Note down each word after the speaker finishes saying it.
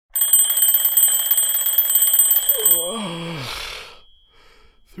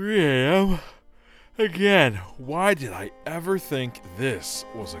Again, why did I ever think this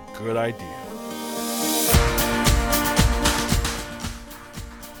was a good idea?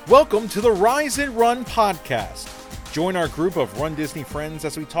 Welcome to the Rise and Run podcast. Join our group of Run Disney friends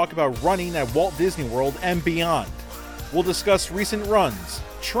as we talk about running at Walt Disney World and beyond. We'll discuss recent runs,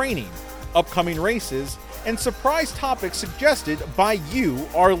 training, upcoming races, and surprise topics suggested by you,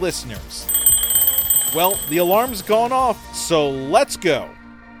 our listeners. Well, the alarm's gone off, so let's go.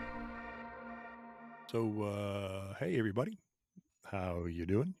 So, hey everybody, how you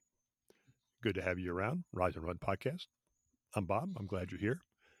doing? Good to have you around. Rise and Run podcast. I'm Bob. I'm glad you're here.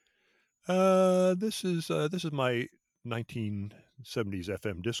 This is my 1970s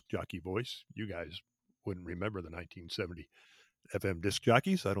FM disc jockey voice. You guys wouldn't remember the 1970 FM disc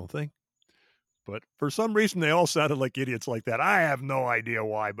jockeys, I don't think. But for some reason, they all sounded like idiots like that. I have no idea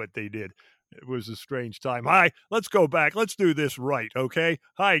why, but they did. It was a strange time. Hi, let's go back. Let's do this right, okay?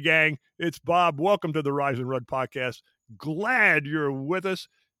 Hi, gang. It's Bob. Welcome to the Rise and Run podcast. Glad you're with us.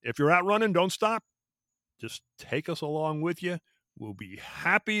 If you're out running, don't stop. Just take us along with you. We'll be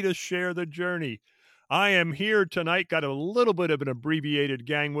happy to share the journey. I am here tonight. Got a little bit of an abbreviated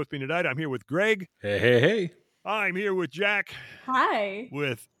gang with me tonight. I'm here with Greg. Hey. I'm here with Jack. Hi.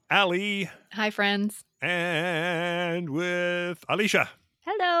 With Ali. Hi, friends. And with Alicia.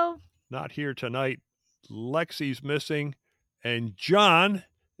 Hello. Not here tonight. Lexi's missing, and John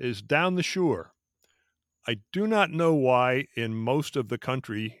is down the shore. I do not know why in most of the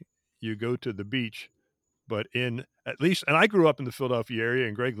country you go to the beach, but in at least, and I grew up in the Philadelphia area,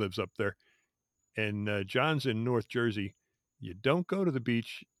 and Greg lives up there, and John's in North Jersey. You don't go to the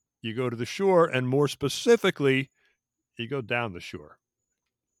beach, you go to the shore, and more specifically, you go down the shore.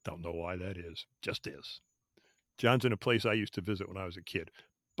 Don't know why that is. Just is. John's in a place I used to visit when I was a kid.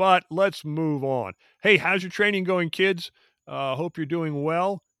 But let's move on. Hey, how's your training going, kids? Hope you're doing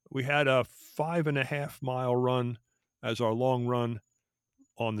well. We had a 5.5 mile run as our long run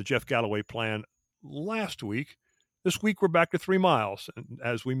on the Jeff Galloway plan last week. This week, we're back to 3 miles. And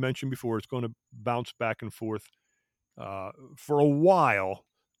as we mentioned before, it's going to bounce back and forth for a while,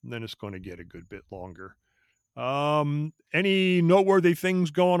 and then it's going to get a good bit longer. Any noteworthy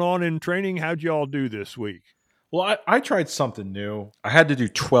things going on in training? How'd you all do this week? Well, I tried something new. I had to do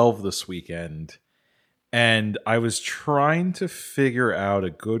 12 this weekend, and I was trying to figure out a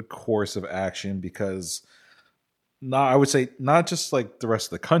good course of action because I would say not just like the rest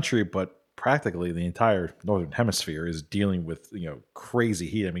of the country, but practically the entire Northern Hemisphere is dealing with, crazy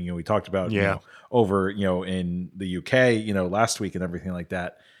heat. I mean, we talked about, over, in the UK, last week and everything like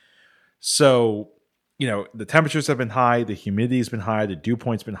that. So, the temperatures have been high, the humidity has been high, the dew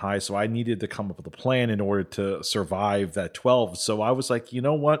point's been high. So I needed to come up with a plan in order to survive that 12. So I was like, you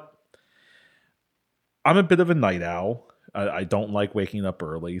know what? I'm a bit of a night owl. I don't like waking up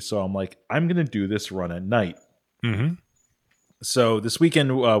early. So I'm like, I'm going to do this run at night. Mm-hmm. So this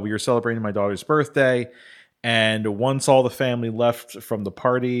weekend, we were celebrating my daughter's birthday. And once all the family left from the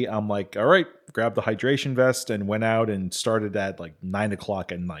party, I'm like, all right, grab the hydration vest and went out and started at like 9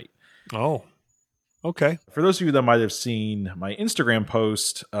 o'clock at night. Oh, okay. For those of you that might have seen my Instagram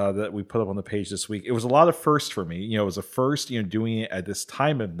post that we put up on the page this week, it was a lot of firsts for me. It was a first, doing it at this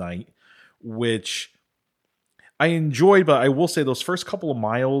time of night, which I enjoyed, but I will say those first couple of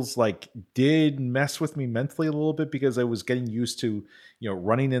miles did mess with me mentally a little bit because I was getting used to,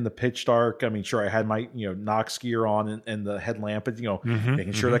 running in the pitch dark. I mean, sure, I had my, Knox gear on and the headlamp, but,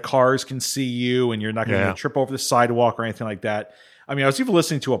 making sure that cars can see you and you're not going to trip over the sidewalk or anything like that. I mean, I was even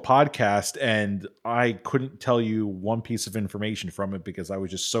listening to a podcast and I couldn't tell you one piece of information from it because I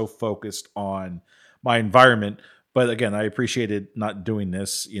was just so focused on my environment. But again, I appreciated not doing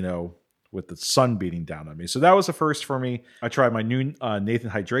this, with the sun beating down on me. So that was a first for me. I tried my new Nathan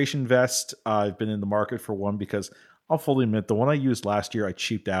hydration vest. I've been in the market for one because I'll fully admit the one I used last year, I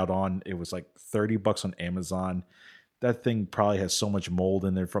cheaped out on. It was like $30 on Amazon. That thing probably has so much mold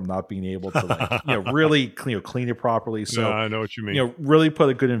in it from not being able to really clean it properly. So I know what you mean. Really put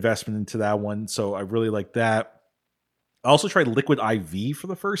a good investment into that one. So I really like that. I also tried Liquid IV for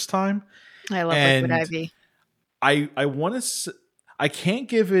the first time. I love Liquid IV. I want to. I can't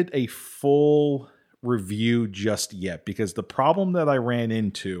give it a full review just yet because the problem that I ran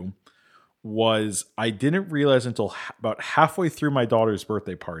into was I didn't realize until about halfway through my daughter's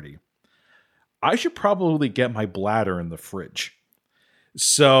birthday party, I should probably get my bladder in the fridge.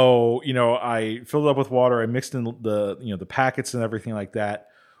 So, I filled it up with water. I mixed in the packets and everything like that.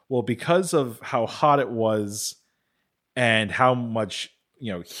 Well, because of how hot it was and how much,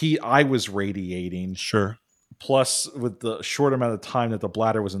 heat I was radiating. Sure. Plus with the short amount of time that the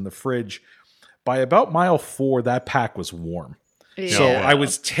bladder was in the fridge, by about mile 4, that pack was warm. Yeah. So I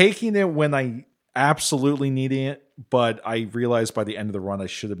was taking it when I absolutely needing it, but I realized by the end of the run I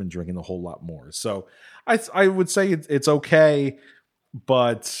should have been drinking a whole lot more. So I would say it's okay,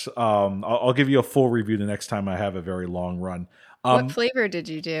 but I'll give you a full review the next time I have a very long run. What flavor did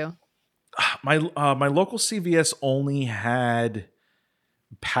you do? My local CVS only had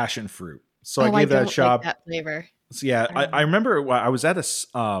passion fruit, so I gave that a shot. Like that flavor. So yeah, I remember I was at a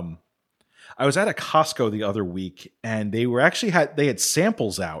Costco the other week, and they had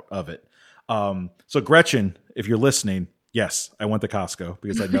samples out of it. So Gretchen, if you're listening, yes, I went to Costco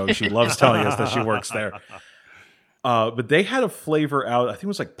because I know she loves telling us that she works there. But they had a flavor out, I think it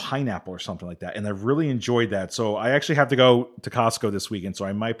was like pineapple or something like that, and I really enjoyed that. So I actually have to go to Costco this weekend, so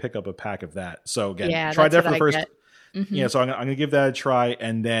I might pick up a pack of that. So again, try that for the first. Mm-hmm. Yeah, so I'm going to give that a try.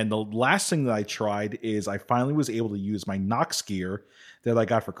 And then the last thing that I tried is I finally was able to use my Nox gear that I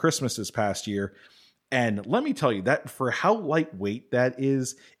got for Christmas this past year. And let me tell you that for how lightweight that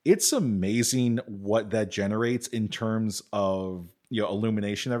is, it's amazing what that generates in terms of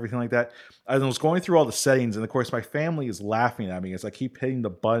illumination, everything like that. I was going through all the settings, and of course my family is laughing at me as I keep hitting the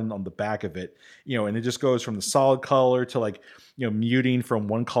button on the back of it, and it just goes from the solid color to muting from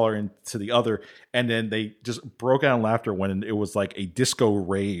one color into the other. And then they just broke out in laughter when it was like a disco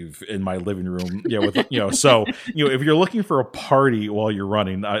rave in my living room. So if you're looking for a party while you're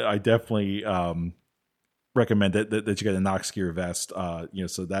running, I definitely recommend that you get a Nox gear vest,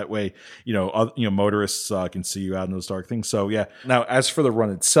 so that way motorists can see you out in those dark things. So yeah. Now as for the run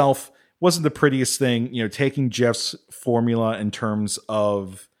itself, wasn't the prettiest thing. Taking Jeff's formula in terms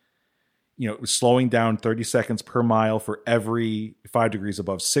of slowing down 30 seconds per mile for every 5 degrees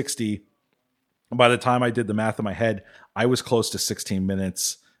above 60. By the time I did the math in my head, I was close to 16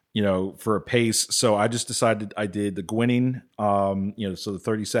 minutes. For a pace. So I just decided I did the Gwinning, so the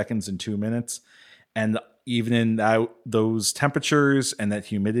 30 seconds in 2 minutes. And even in those temperatures and that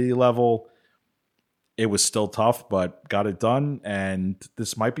humidity level, it was still tough, but got it done. And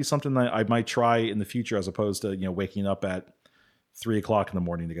this might be something that I might try in the future, as opposed to waking up at 3:00 in the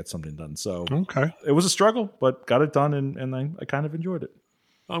morning to get something done. So okay, it was a struggle, but got it done, and I kind of enjoyed it.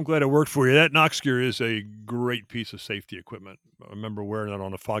 I'm glad it worked for you. That Nox gear is a great piece of safety equipment. I remember wearing it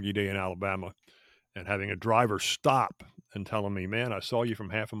on a foggy day in Alabama and having a driver stop and telling me, "Man, I saw you from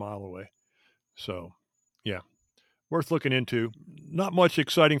half a mile away." So, yeah, worth looking into. Not much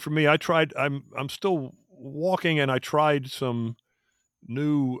exciting for me. I'm still walking, and I tried some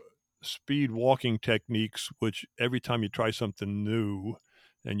new speed walking techniques, which every time you try something new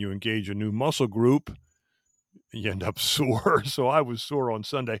and you engage a new muscle group, you end up sore. So I was sore on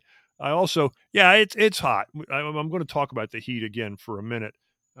Sunday. I also, it's hot. I'm going to talk about the heat again for a minute.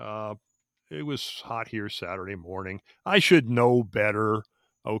 It was hot here Saturday morning. I should know better,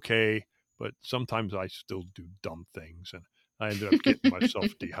 okay, but sometimes I still do dumb things, and I ended up getting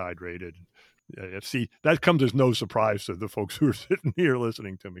myself dehydrated. See, that comes as no surprise to the folks who are sitting here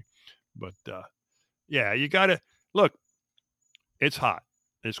listening to me. But, you got to, look, it's hot.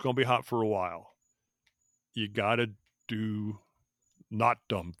 It's going to be hot for a while. You got to do not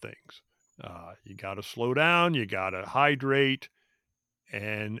dumb things. You got to slow down. You got to hydrate,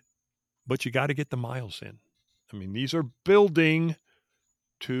 but you got to get the miles in. I mean, these are building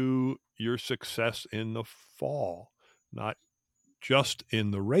to your success in the fall, not just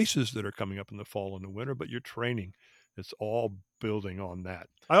in the races that are coming up in the fall and the winter, but your training. It's all building on that.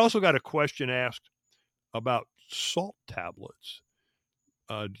 I also got a question asked about salt tablets.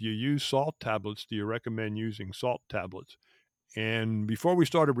 Do you use salt tablets? Do you recommend using salt tablets? And before we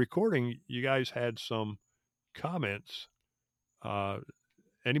started recording, you guys had some comments.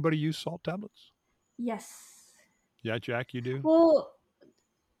 Anybody use salt tablets? Yes. Yeah, Jack, you do? Well,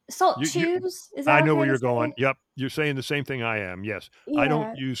 salt chews? Is that I know where you're going. Yep. You're saying the same thing I am. Yes. Yeah. I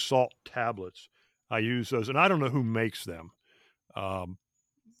don't use salt tablets. I use those, and I don't know who makes them.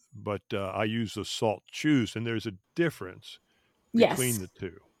 But I use the salt chews, and there's a difference between the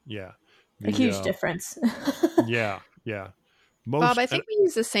two. Yeah. A huge difference. Yeah. Bob, I think we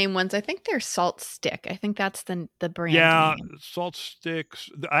use the same ones. I think they're Salt Stick. I think that's the brand name. Salt Sticks.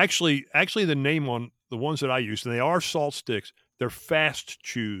 Actually, the name on the ones that I use, and they are Salt Sticks. They're Fast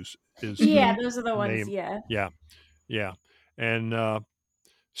Chews. Those are the ones. Name. Yeah. And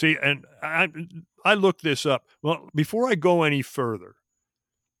see, and I looked this up. Well, before I go any further,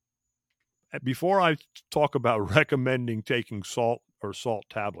 before I talk about recommending taking salt or salt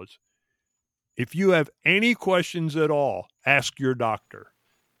tablets, if you have any questions at all, ask your doctor.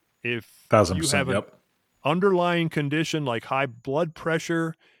 If 1,000%, you have an underlying condition like high blood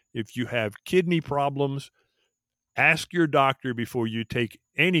pressure, if you have kidney problems, ask your doctor before you take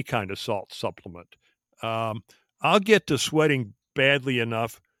any kind of salt supplement. I'll get to sweating badly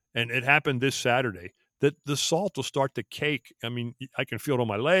enough and it happened this Saturday, that the salt will start to cake. I mean, I can feel it on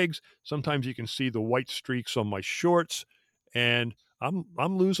my legs. Sometimes you can see the white streaks on my shorts, and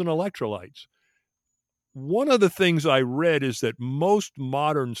I'm losing electrolytes. One of the things I read is that most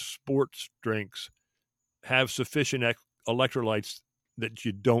modern sports drinks have sufficient electrolytes that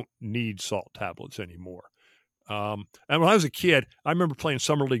you don't need salt tablets anymore. And when I was a kid, I remember playing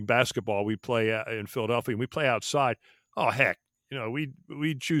summer league basketball. We play in Philadelphia, and we play outside. Oh, heck.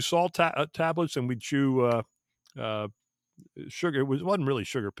 We'd chew salt tablets, and we'd chew sugar. It wasn't really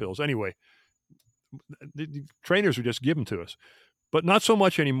sugar pills. Anyway, the trainers would just give them to us, but not so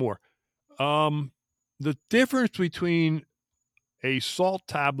much anymore. The difference between a salt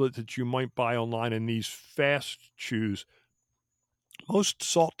tablet that you might buy online and these fast chews, most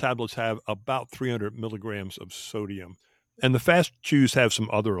salt tablets have about 300 milligrams of sodium. And the fast chews have some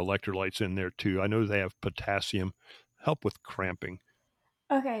other electrolytes in there too. I know they have potassium, help with cramping.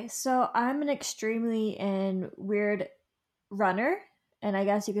 Okay, so I'm an extremely and weird runner, and I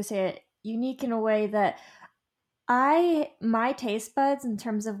guess you could say it unique in a way that my taste buds in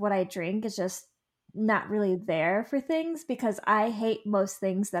terms of what I drink is just not really there for things because I hate most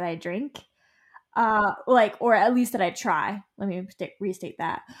things that I drink. Or at least that I try. Let me restate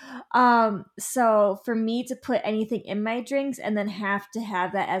that. So for me to put anything in my drinks and then have to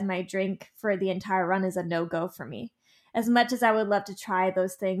have that as my drink for the entire run is a no-go for me. As much as I would love to try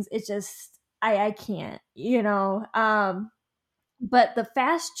those things, it's just, I can't, but the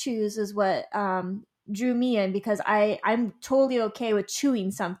fast chews is what, drew me in because I'm totally okay with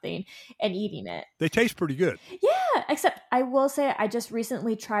chewing something and eating it. They taste pretty good. Yeah, except I will say I just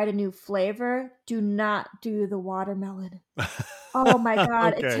recently tried a new flavor. Do not do the watermelon. Oh my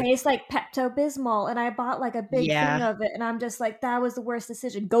God. Okay. It tastes like Pepto-Bismol, and I bought like a big thing of it, and I'm just like, that was the worst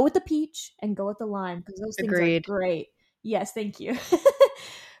decision. Go with the peach and go with the lime because those things are great. Yes, thank you.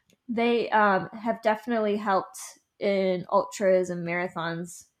 They have definitely helped in ultras and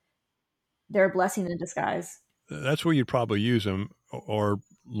marathons. They're a blessing in disguise. That's where you'd probably use them, or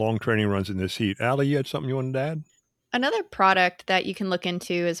long training runs in this heat. Allie, you had something you wanted to add? Another product that you can look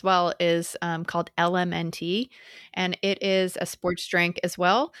into as well is called LMNT, and it is a sports drink as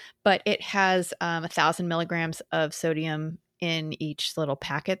well, but it has 1,000 milligrams of sodium in each little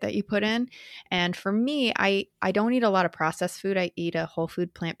packet that you put in. And for me, I don't eat a lot of processed food. I eat a whole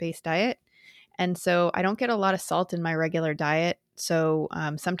food plant-based diet. And so I don't get a lot of salt in my regular diet. So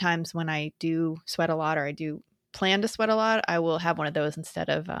sometimes when I do sweat a lot or I do plan to sweat a lot, I will have one of those instead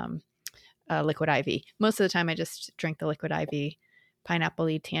of liquid IV. Most of the time I just drink the liquid IV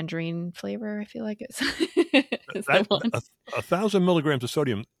pineapple-y tangerine flavor, I feel like it's 1,000 milligrams of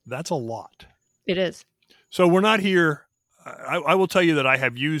sodium, that's a lot. It is. So we're not here. I will tell you that I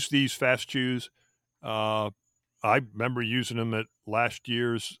have used these fast chews. I remember using them at last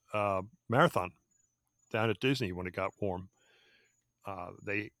year's marathon down at Disney when it got warm.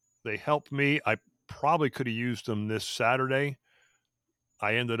 They helped me. I probably could have used them this Saturday.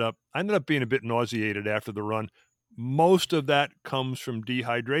 I ended up being a bit nauseated after the run. Most of that comes from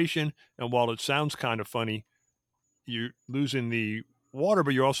dehydration, and while it sounds kind of funny, you're losing the water,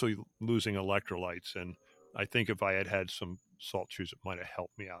 but you're also losing electrolytes. And I think if I had had some salt chews, it might have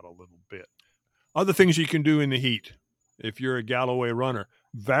helped me out a little bit. Other things you can do in the heat, if you're a Galloway runner,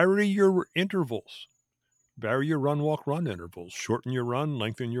 vary your intervals. Vary your run, walk, run intervals. Shorten your run,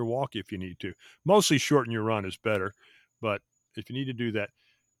 lengthen your walk if you need to. Mostly shorten your run is better, but if you need to do that,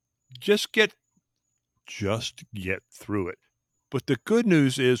 just get through it. But the good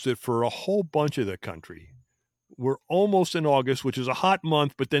news is that for a whole bunch of the country, we're almost in August, which is a hot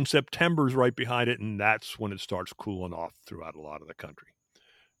month, but then September's right behind it, and that's when it starts cooling off throughout a lot of the country.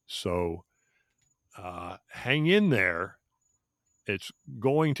 So hang in there. It's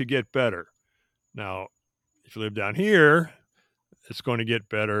going to get better. Now, if you live down here, it's going to get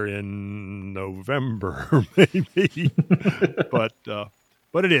better in November, maybe. But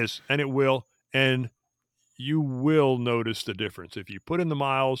it is, and it will, and you will notice the difference. If you put in the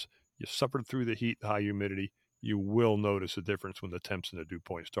miles, you suffered through the heat, the high humidity, you will notice a difference when the temps and the dew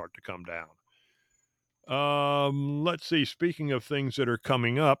points start to come down. Let's see. Speaking of things that are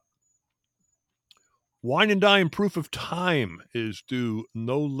coming up, Wine and Dine Proof of Time is due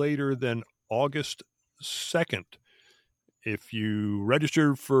no later than August 2nd. If you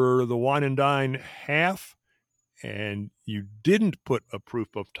registered for the Wine and Dine half and you didn't put a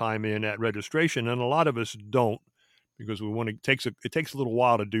proof of time in at registration, and a lot of us don't because it takes a little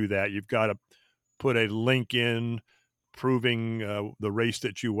while to do that. You've got to put a link in proving the race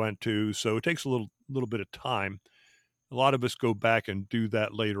that you went to, so it takes a little bit of time. A lot of us go back and do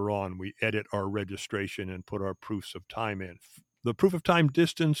that later on. We edit our registration and put our proofs of time in. The proof of time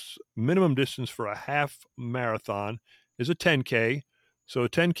distance, minimum distance for a half marathon is a 10K. So a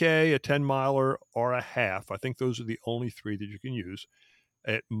 10K, a 10 miler, or a half. I think those are the only three that you can use.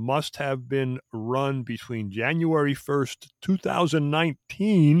 It must have been run between January 1st,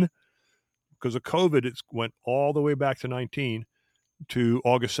 2019, because of COVID, it went all the way back to 19, to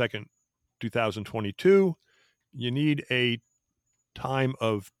August 2nd, 2022. You need a time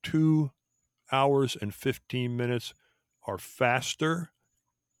of 2 hours and 15 minutes or faster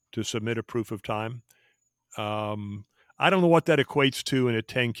to submit a proof of time. I don't know what that equates to in a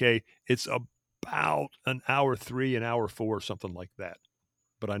 10K. It's about an hour 3, an hour 4, something like that.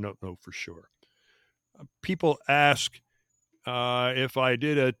 But I don't know for sure. People ask if I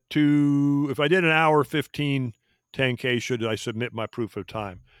did an hour 15 10K, should I submit my proof of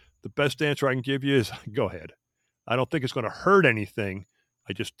time? The best answer I can give you is go ahead. I don't think it's going to hurt anything.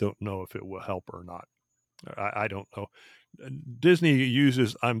 I just don't know if it will help or not. I don't know. Disney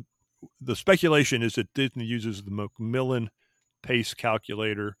uses, the speculation is that Disney uses the Macmillan pace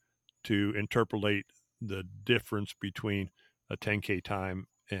calculator to interpolate the difference between a 10K time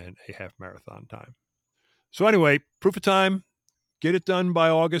and a half marathon time. So anyway, proof of time, get it done by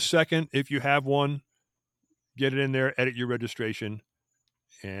August 2nd. If you have one, get it in there, edit your registration,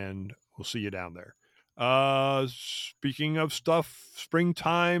 and we'll see you down there. Speaking of stuff,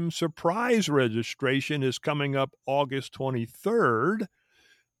 springtime surprise registration is coming up August 23rd,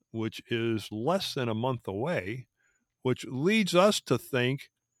 which is less than a month away, which leads us to think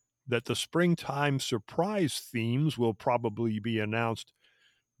that the springtime surprise themes will probably be announced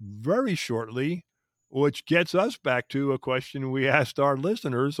very shortly, which gets us back to a question we asked our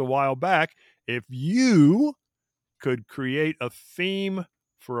listeners a while back. If you could create a theme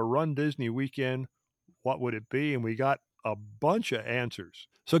for a Run Disney weekend, what would it be? And we got a bunch of answers.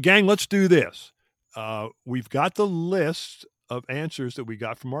 So, gang, let's do this. We've got the list of answers that we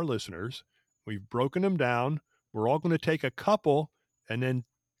got from our listeners. We've broken them down. We're all going to take a couple and then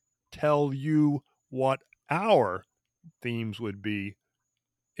tell you what our themes would be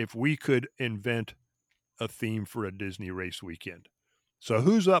if we could invent a theme for a Disney race weekend. So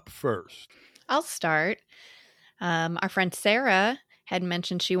who's up first? I'll start. Our friend Sarah had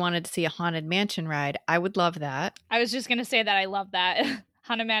mentioned she wanted to see a Haunted Mansion ride. I would love that. I was just going to say that I love that.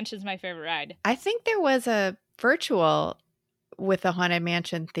 Haunted Mansion's my favorite ride. I think there was a virtual with a Haunted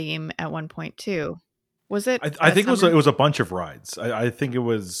Mansion theme at one point too. Was it? I think it was a bunch of rides. I think it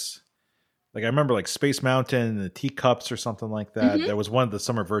was like, I remember like Space Mountain and the Teacups or something like that. Mhm. That was one of the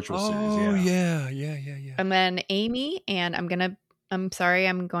summer virtual series. Yeah. And then Amy, and I'm sorry,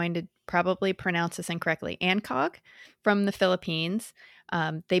 I'm going to probably pronounce this incorrectly, Ancog from the Philippines.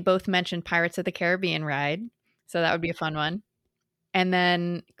 They both mentioned Pirates of the Caribbean ride. So that would be a fun one. And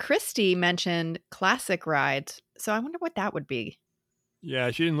then Christy mentioned classic rides. So I wonder what that would be.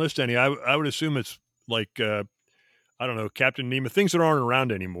 Yeah, she didn't list any. I would assume it's like, I don't know, Captain Nemo, things that aren't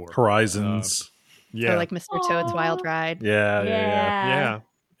around anymore. Horizons. Yeah. Or like Mr. Toad's Wild Ride. Yeah.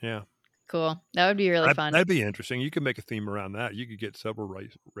 Cool. That would be really fun. That'd be interesting. You could make a theme around that. You could get several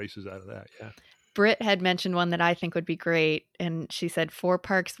races out of that. Yeah. Britt had mentioned one that I think would be great. And she said 4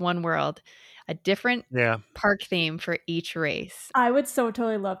 parks, 1 world, a different park theme for each race. I would so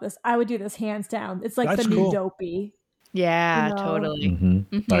totally love this. I would do this hands down. It's like That's the cool. new Dopey. Yeah, You know? totally.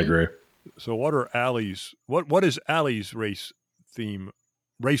 Mm-hmm. I agree. So what are Allie's, what is Allie's race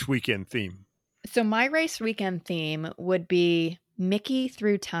weekend theme? So my race weekend theme would be Mickey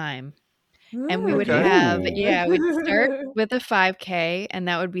Through Time. And we would have, we'd start with a 5K, and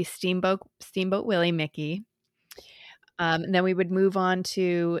that would be Steamboat Willie Mickey. And then we would move on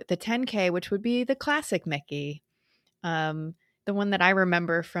to the 10K, which would be the classic Mickey. The one that I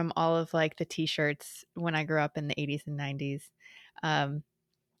remember from all of like the t-shirts when I grew up in the 80s and 90s.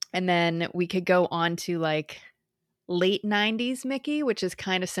 And then we could go on to like late 90s Mickey, which is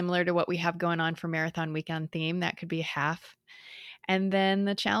kind of similar to what we have going on for Marathon Weekend theme. That could be a half. And then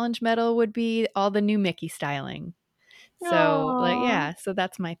the challenge medal would be all the new Mickey styling. So, so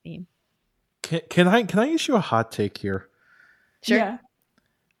that's my theme. Can I issue a hot take here? Sure. Yeah.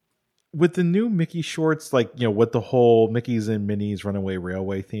 With the new Mickey shorts, like, what the whole Mickey's and Minnie's Runaway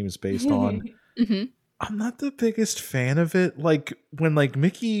Railway theme is based on, Mm-hmm. I'm not the biggest fan of it. Like, when like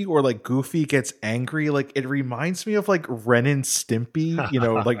Mickey or like Goofy gets angry, like it reminds me of like Ren and Stimpy,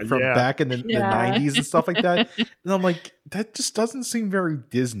 like from back in the 90s and stuff like that. And I'm like, that just doesn't seem very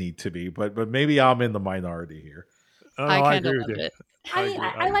Disney to me, but maybe I'm in the minority here. I kind of love it.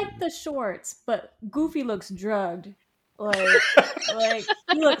 I like the shorts, but Goofy looks drugged. Like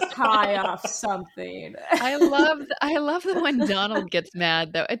he looks high off something. I love the when Donald gets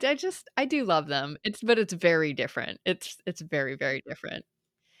mad though. I do love them. But it's very different. It's very, very different.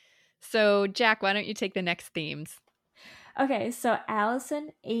 So Jack, why don't you take the next themes? Okay, so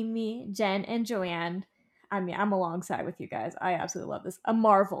Allison, Amy, Jen, and Joanne. I mean, I'm alongside with you guys. I absolutely love this. A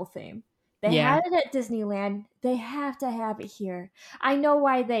Marvel theme. They Yeah. had it at Disneyland. They have to have it here. I know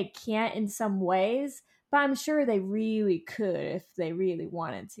why they can't in some ways, but I'm sure they really could if they really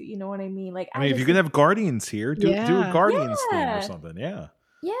wanted to. You know what I mean? Like, I mean, if just you can think- have Guardians here, do a Yeah. Guardians theme Yeah. or something. Yeah.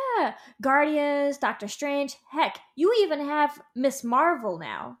 yeah, Guardians, Doctor Strange. Heck, you even have Miss Marvel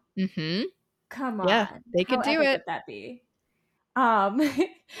now. Mm-hmm. Come on. Yeah, they could How do epic it. would that be?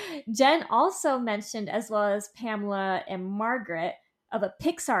 Jen also mentioned, as well as Pamela and Margaret, of a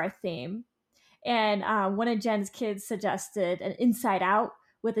Pixar theme. And one of Jen's kids suggested an Inside Out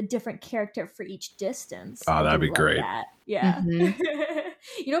with a different character for each distance. Oh, I that'd do be love great. that. Yeah. Mhm.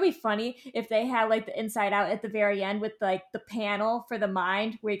 You know, it'd be funny if they had like the Inside Out at the very end with like the panel for the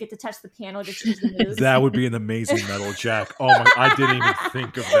mind where you get to touch the panel to choose the moves. That would be an amazing metal, Jack. Oh my! I didn't even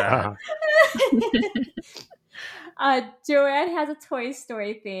think of that. Joanne has a Toy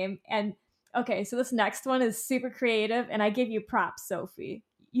Story theme. And okay, so this next one is super creative, and I give you props, Sophie.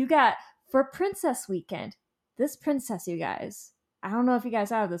 You got, for Princess Weekend, this princess, you guys, I don't know if you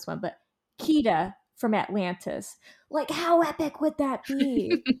guys have this one, but Kida from Atlantis. Like, how epic would that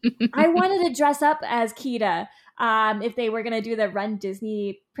be? I wanted to dress up as Kida. If they were going to do the Run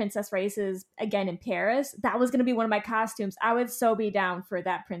Disney Princess Races again in Paris, that was going to be one of my costumes. I would so be down for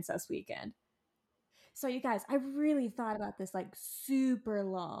that Princess Weekend. So you guys, I really thought about this like super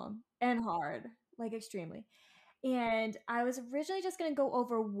long and hard, like extremely. And I was originally just going to go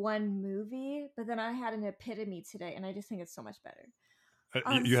over one movie, but then I had an epitome today, and I just think it's so much better.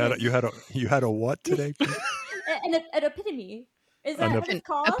 You had a what today? An epitome. Is that An what it's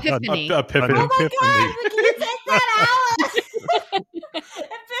called? Epiphany. Epiphany. Oh my Epiphany. god! Can you take that out? Epiphany.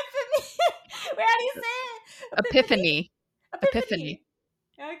 Wait, how do you say it? Epiphany. Epiphany.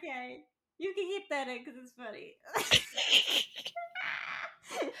 Okay, you can keep that in because it's funny.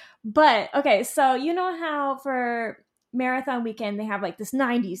 But okay, so you know how for Marathon Weekend they have like this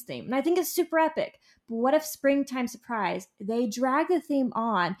 90s theme, and I think it's super epic. But what if Springtime Surprise, they drag the theme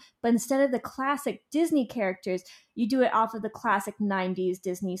on, but instead of the classic Disney characters, you do it off of the classic 90s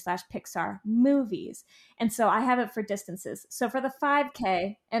Disney / Pixar movies. And so I have it for distances. So for the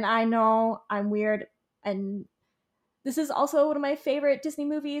 5K, and I know I'm weird, and this is also one of my favorite Disney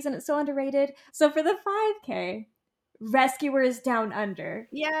movies, and it's so underrated. So for the 5K, Rescuers Down Under.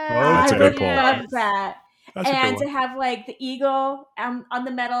 Yeah. Oh, that's I a good would point. love that. That's a And good to one. have like the eagle on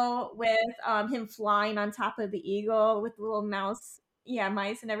the medal with him flying on top of the eagle with the little mice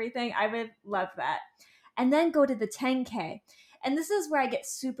and everything. I would love that. And then go to the 10K. And this is where I get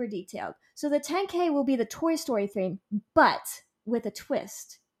super detailed. So the 10K will be the Toy Story theme, but with a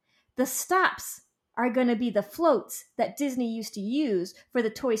twist. The stops are going to be the floats that Disney used to use for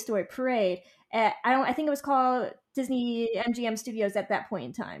the Toy Story parade. I think it was called Disney MGM Studios at that point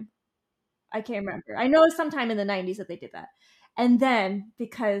in time. I can't remember. I know sometime in the 90s that they did that. And then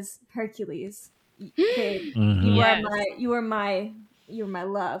because Hercules, babe, Mhm. you were my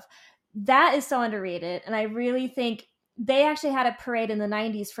love. That is so underrated, and I really think they actually had a parade in the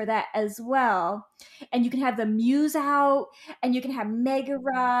 90s for that as well. And you can have the Muse out, and you can have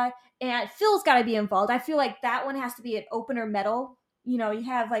Megara, and Phil's got to be involved. I feel like that one has to be an opener medal. You know, you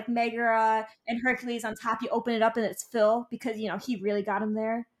have like Megara and Hercules on top. You open it up, and it's Phil because he really got him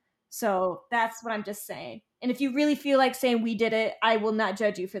there. So that's what I'm just saying. And if you really feel like saying we did it, I will not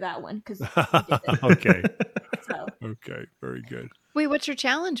judge you for that one because we did it. Okay. So Okay. Very good. Wait, what's your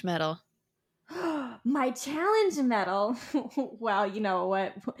challenge medal? my challenge medal. Well, you know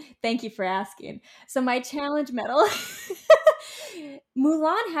what? Thank you for asking. So my challenge medal.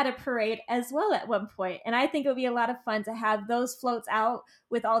 Mulan had a parade as well at one point, and I think it would be a lot of fun to have those floats out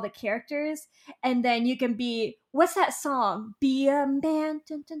with all the characters, and then you can be, what's that song? Be a man.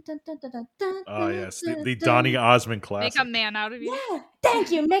 Dun, dun, dun, dun, dun, dun, dun, Oh yes, the dun, Donny dun. Osmond classic. Make a man out of you. Yeah,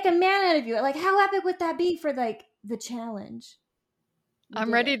 thank you. Make a man out of you. Like, how epic would that be for like the challenge? We I'm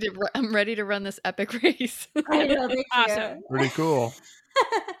did ready it. I'm ready to run this epic race. I know, thank Awesome. you. Pretty cool.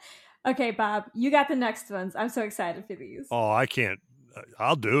 Okay, Bob, you got the next ones. I'm so excited for these. Oh, I can't.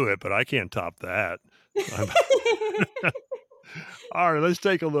 I'll do it, but I can't top that. All right, let's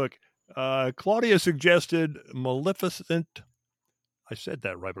take a look. Claudia suggested Maleficent. I said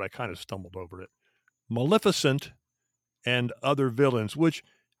that right, but I kind of stumbled over it. Maleficent and Other Villains, which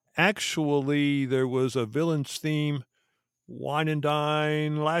actually there was a villains theme Wine and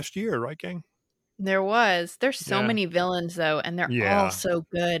Dine last year, right, gang? There's so Yeah. many villains though, and they're Yeah. all so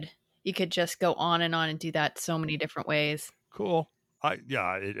good. You could just go on and do that so many different ways. Cool.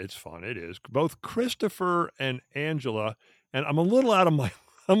 It's fun. It is. Both Christopher and Angela, and I'm a little out of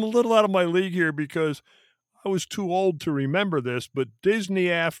my league here because I was too old to remember this, but Disney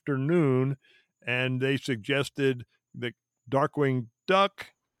Afternoon, and they suggested the Darkwing Duck,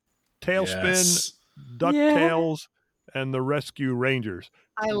 Tailspin, Yes. DuckTales, and the Rescue Rangers.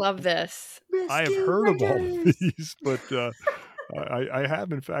 I love this. I have heard of all of these, but I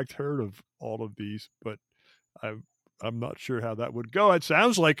have in fact heard of all of these, but I'm not sure how that would go. It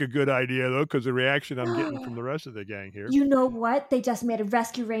sounds like a good idea though, because the reaction I'm getting from the rest of the gang here. You know what? They just made a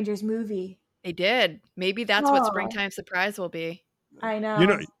Rescue Rangers movie. They did. Maybe that's what Oh. Springtime Surprise will be. I know. You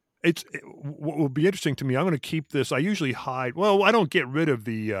know, what will be interesting to me. I'm going to keep this. I usually hide. Well, I don't get rid of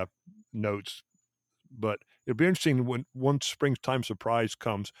the notes, but it'll be interesting when once Springtime Surprise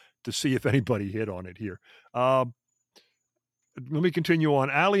comes to see if anybody hit on it here. Let me continue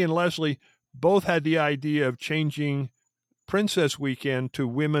on. Allie and Leslie both had the idea of changing Princess Weekend to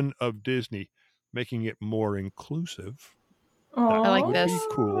Women of Disney, making it more inclusive. I like would this. be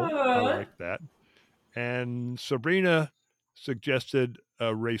cool. I like that. And Sabrina suggested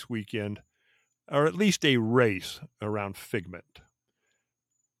a race weekend, or at least a race around Figment.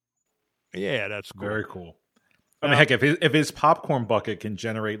 Yeah, that's cool. Very cool. I mean, heck, if his popcorn bucket can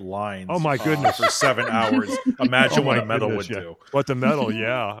generate lines, Oh, my goodness. for 7 hours, imagine Oh, what my a metal goodness, would yeah. do. What the metal,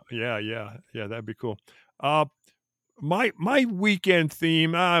 yeah, that'd be cool. My weekend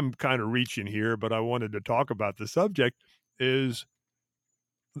theme, I'm kind of reaching here, but I wanted to talk about the subject, is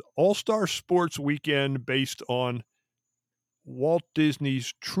All-Star Sports Weekend based on Walt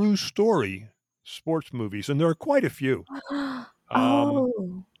Disney's true story sports movies, and there are quite a few.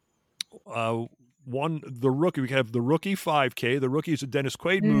 Oh. One, The Rookie. We have The Rookie 5K. The Rookie is a Dennis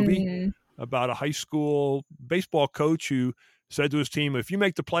Quaid movie Mhm. about a high school baseball coach who said to his team, if you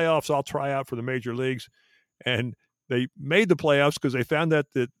make the playoffs, I'll try out for the major leagues. And they made the playoffs because they found that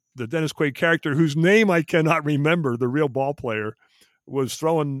the Dennis Quaid character, whose name I cannot remember, the real ball player, was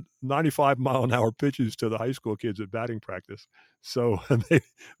throwing 95-mile-an-hour pitches to the high school kids at batting practice. So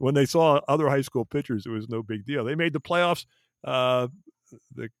when they saw other high school pitchers, it was no big deal. They made the playoffs.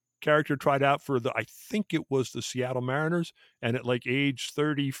 The character tried out for I think it was the Seattle Mariners, and at like age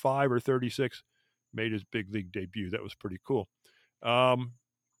 35 or 36, made his big league debut. That was pretty cool.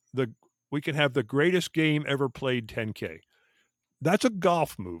 We can have The Greatest Game Ever Played 10K. That's a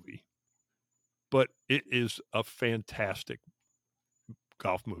golf movie, but it is a fantastic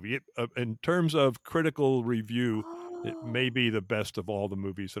golf movie. In terms of critical review, it may be the best of all the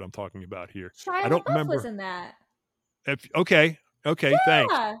movies that I'm talking about here. Shia I don't LaBeouf remember. was in that. Okay,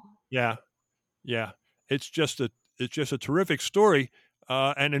 thanks. Yeah. Yeah. It's just a terrific story.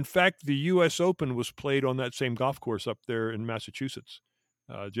 And in fact, the U.S. Open was played on that same golf course up there in Massachusetts,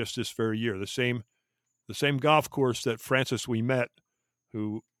 just this very year. The same golf course that Francis Ouimet,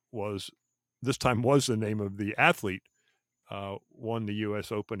 who this time was the name of the athlete, won the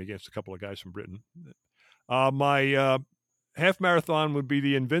U.S. Open against a couple of guys from Britain. My half marathon would be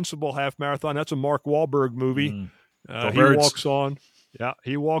the Invincible Half Marathon. That's a Mark Wahlberg movie. He walks on. Yeah,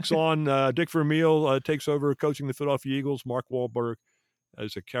 he walks on. Dick Vermeil takes over coaching the Philadelphia Eagles. Mark Wahlberg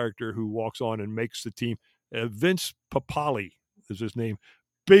as a character who walks on and makes the team. Vince Papale is his name.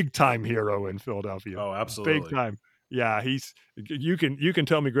 Big time hero in Philadelphia. Oh, absolutely. Big time. Yeah, you can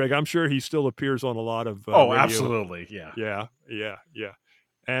tell me, Greg. I'm sure he still appears on a lot of radio. Absolutely. Yeah. Yeah.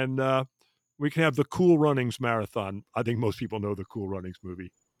 And we can have the Cool Runnings Marathon. I think most people know the Cool Runnings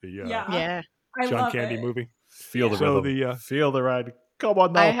movie. Yeah. I John love Candy it. movie. Feel the So rhythm. Feel the ride. Come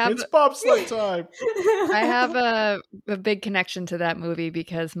on I now. have- It's bobsled time. I have a big connection to that movie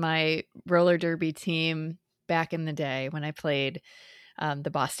because my roller derby team back in the day when I played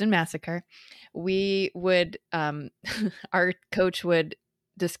the Boston Massacre, we would our coach would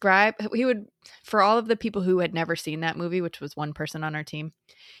for all of the people who had never seen that movie, which was one person on our team,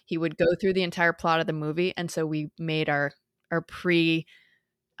 he would go through the entire plot of the movie, and so we made our pre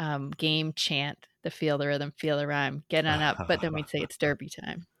game chant, the feel the rhythm, feel the rhyme, get on up, but then we'd say it's derby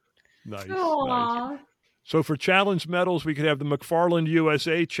time. Nice. Aww. So for challenge medals, we could have the McFarland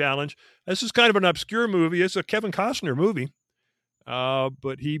USA Challenge. This is kind of an obscure movie. It's a Kevin Costner movie,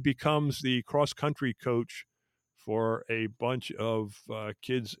 but he becomes the cross-country coach for a bunch of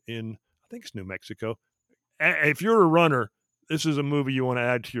kids in, I think it's New Mexico. If you're a runner, this is a movie you want to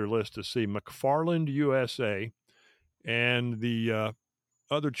add to your list to see. McFarland USA. And the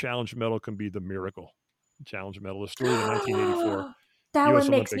other challenge medal can be the Miracle Challenge Medal, the story of the 1984 That US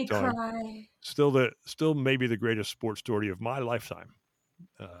one makes Olympic me time. cry. Still maybe the greatest sports story of my lifetime.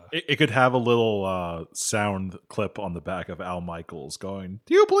 It could have a little sound clip on the back of Al Michaels going,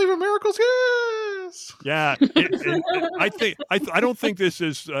 "Do you believe in miracles?" Yes. Yeah, I don't think this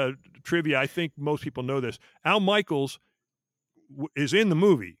is trivia. I think most people know this. Al Michaels is in the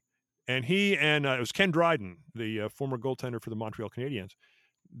movie, and he and it was Ken Dryden, the former goaltender for the Montreal Canadiens.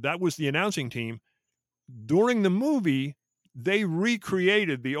 That was the announcing team. During the movie, they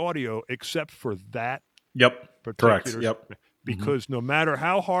recreated the audio except for that. Yep. Correct. particular- Yep. Because no matter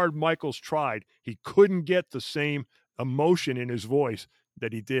how hard Michaels tried, he couldn't get the same emotion in his voice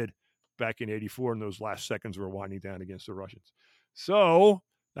that he did back in '84, and those last seconds were winding down against the Russians. So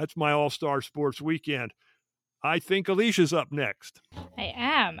that's my All-Star Sports weekend. I think Alicia's up next. I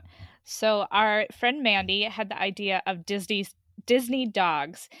am. So our friend Mandy had the idea of Disney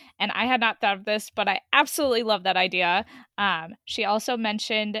dogs, and I had not thought of this, but I absolutely love that idea. She also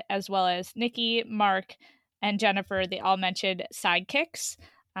mentioned, as well as Nikki, Mark, and Jennifer, they all mentioned sidekicks.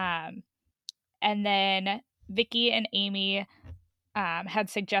 And then Vicky and Amy had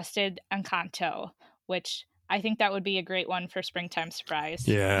suggested Encanto, which I think that would be a great one for Springtime Surprise.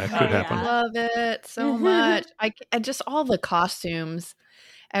 Yeah, it Oh, could yeah. happen. Love it so much. And just all the costumes.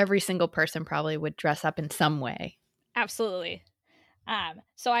 Every single person probably would dress up in some way. Absolutely.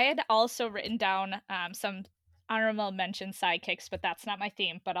 So I had also written down some honorable mention sidekicks, but that's not my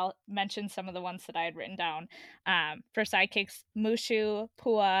theme. But I'll mention some of the ones that I had written down. For sidekicks, Mushu,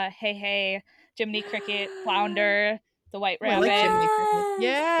 Pua, Hey Hey, Jiminy Cricket, Flounder, the White Oh, I Rabbit. like Jiminy Cricket.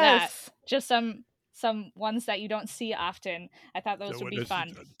 Yes. Just some ones that you don't see often. I thought those So would be this-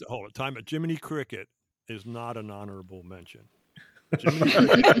 fun. Hold on, time. Jiminy Cricket is not an honorable mention. Jiminy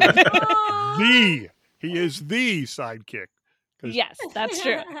Cricket is he is the sidekick. 'Cause Yes, that's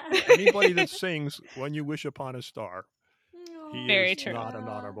true. anybody that sings "When You Wish Upon a Star," he Very is true. not an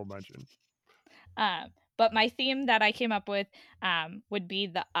honorable mention. But my theme that I came up with would be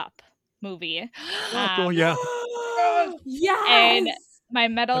the Up movie. Oh, cool, yeah. Yes. And my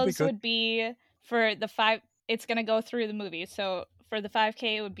medals good. would be for the 5. It's going to go through the movie. So for the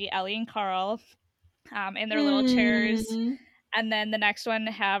 5K, it would be Ellie and Carl in their little chairs. Mm. And then the next one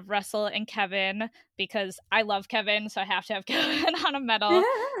have Russell and Kevin, because I love Kevin, so I have to have Kevin on a medal.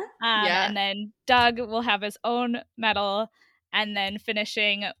 Yeah. And then Doug will have his own medal, and then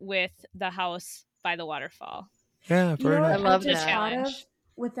finishing with the house by the waterfall. Yeah, You know what I love just that. thought of Challenge.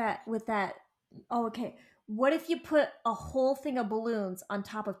 with that. Oh, okay. What if you put a whole thing of balloons on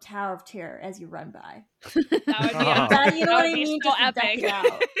top of Tower of Terror as you run by? That would be Ah. epic. You know That what would I be mean? so Just to deck epic. it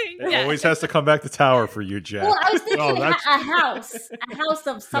out. It Yeah. always has to come back to Tower for you, Jack. Well, I was thinking Oh, that's- a house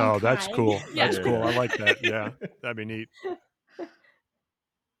of some No, kind. that's cool. That's Yeah. cool. I like that. Yeah, that'd be neat.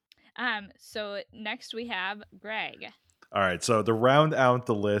 So next we have Greg. All right, so to round out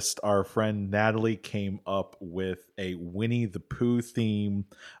the list, our friend Natalie came up with a Winnie the Pooh theme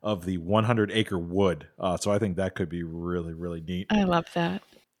of the 100 Acre Wood. So I think that could be really, really neat. I love that.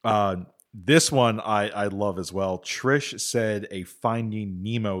 This one I love as well. Trish said a Finding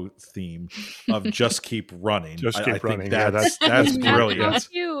Nemo theme of Just Keep Running. Just I Keep think Running. Yeah, that's That's brilliant. so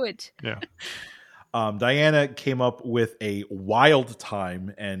cute. Yeah. Diana came up with a Wild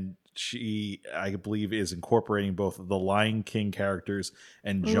Time, and she, I believe, is incorporating both the Lion King characters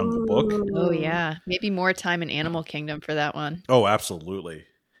and Jungle Book. Oh, yeah. Maybe more time in Animal Kingdom for that one. Oh, absolutely.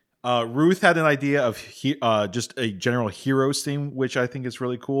 Ruth had an idea of just a general heroes theme, which I think is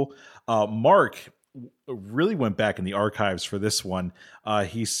really cool. Mark really went back in the archives for this one.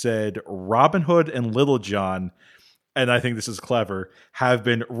 He said Robin Hood and Little John, and I think this is clever, have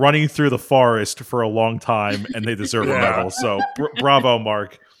been running through the forest for a long time, and they deserve a Yeah. medal. So bravo,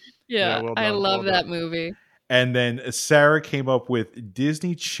 Mark. Yeah, well I done, love well that done. movie. And then Sarah came up with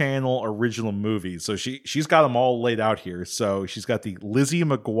Disney Channel original movies. So she's got them all laid out here. So she's got the Lizzie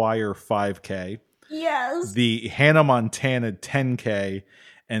McGuire 5K, Yes. the Hannah Montana 10K,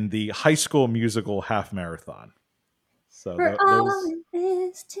 and the High School Musical half marathon. So We're those. all in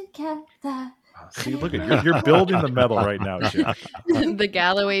this together. See, look at you're building the medal right now, Jim. The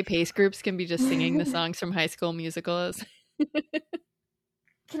Galloway Pace groups can be just singing the songs from High School Musicals.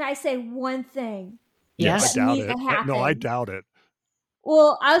 Can I say one thing? Yeah. I doubt Needs it. to No, I happen. doubt it.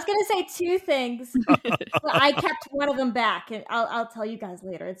 Well, I was gonna say two things, but I kept one of them back, and I'll tell you guys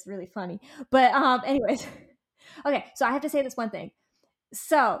later. It's really funny. But anyways, okay. So I have to say this one thing.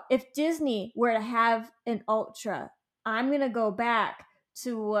 So if Disney were to have an Ultra, I'm gonna go back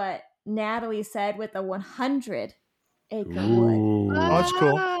to what Natalie said with the 100 Acre Wood. Ooh. Oh, that's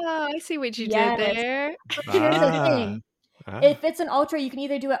cool. Ah, I see what you Yes. did there. Here's the Ah. thing. Ah. If it's an Ultra, you can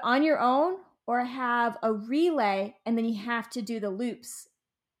either do it on your own or have a relay, and then you have to do the loops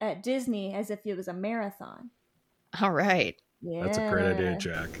at Disney as if it was a marathon. All right. Yeah. That's a great idea,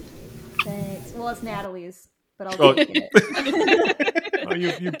 Jack. Thanks. Well, it's Natalie's, but I'll Oh. take it. Oh,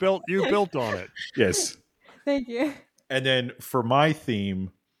 you built on it. Yes. Thank you. And then for my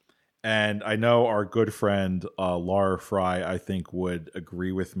theme, and I know our good friend Laura Fry, I think, would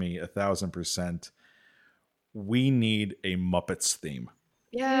agree with me 1,000%. We need a Muppets theme.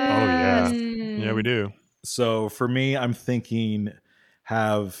 Yeah. Oh, yeah, we do. So for me, I'm thinking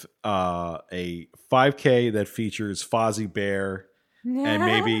have a 5K that features Fozzie Bear, and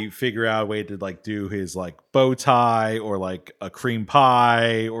maybe figure out a way to like do his like bow tie or like a cream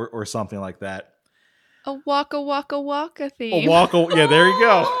pie or something like that. A waka waka waka theme. A waka, yeah, there you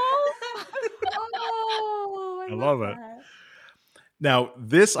go. Oh, I love it. that. Now,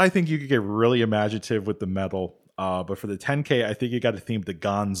 this I think you could get really imaginative with the metal, but for the 10K, I think you got to theme the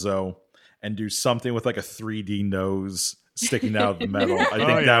Gonzo and do something with like a 3D nose sticking out of the metal. I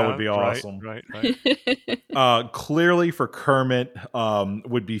think that would be awesome. Right. Clearly for Kermit,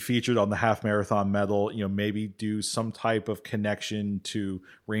 would be featured on the half marathon medal. You know, maybe do some type of connection to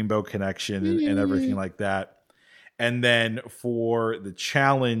Rainbow Connection and everything like that. And then for the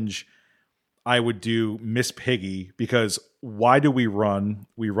challenge, I would do Miss Piggy, because why do we run?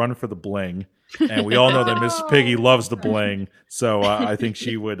 We run for the bling, and we all know that Miss Piggy loves the bling. So I think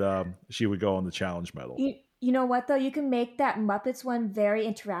she would go on the challenge medal. You know what, though? You can make that Muppets one very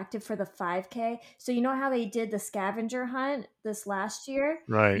interactive for the 5K. So you know how they did the scavenger hunt this last year?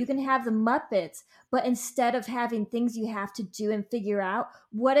 Right. You can have the Muppets, but instead of having things you have to do and figure out,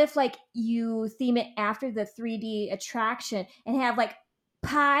 what if like you theme it after the 3D attraction and have like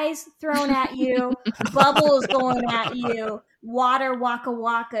pies thrown at you, bubbles going at you, water waka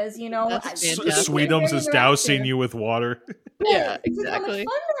wakas, you know? That's fantastic. Sweetums is dousing you with water. Yeah, Think how much exactly.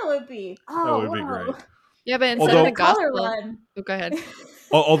 fun that would be. Oh, That would be wow. great. Yeah, but instead Although- of the gospel, Run. oh, go ahead.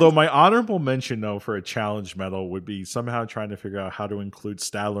 Although my honorable mention, though, for a challenge medal would be somehow trying to figure out how to include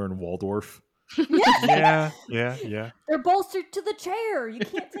Statler and Waldorf. Yeah. They're bolstered to the chair. You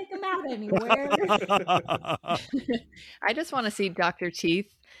can't take them out anywhere. I just want to see Dr.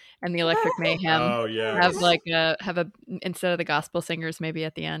 Teeth and the Electric Mayhem Oh yeah, have like have a instead of the gospel singers maybe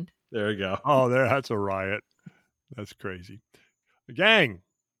at the end. there you go. Oh, that's a riot. That's crazy. Gang,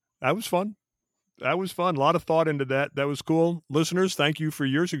 that was fun. A lot of thought into that. That was cool. Listeners, thank you for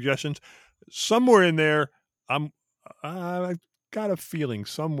your suggestions. Somewhere in there, I've got a feeling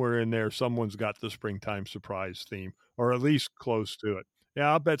somewhere in there someone's got the springtime surprise theme, or at least close to it.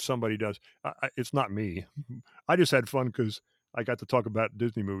 Yeah, I'll bet somebody does. It's not me. I just had fun because I got to talk about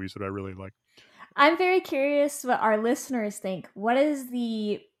Disney movies that I really like. I'm very curious what our listeners think. What is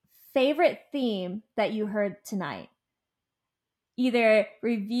the favorite theme that you heard tonight? Either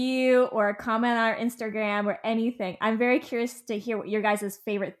review or comment on our Instagram or anything. I'm very curious to hear what your guys'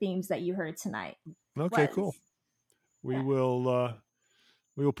 favorite themes that you heard tonight. Okay, was. cool. We Yeah.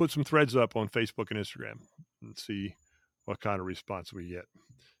 will put some threads up on Facebook and Instagram and see what kind of response we get.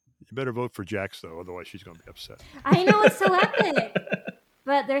 You better vote for Jax, though, otherwise she's going to be upset. I know it's so epic.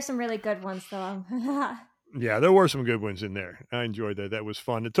 But there's some really good ones, though. Yeah, there were some good ones in there. I enjoyed that. That was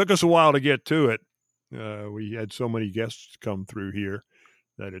fun. It took us a while to get to it. We had so many guests come through here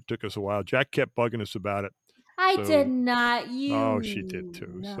that it took us a while. Jack kept bugging us about it. I So- did not. You. Oh, she did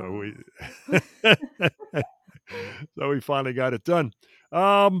too. No. So we finally got it done.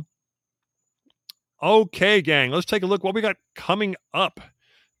 Okay, gang, let's take a look what we got coming up.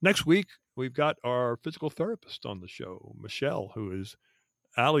 Next week, we've got our physical therapist on the show, Michelle, who is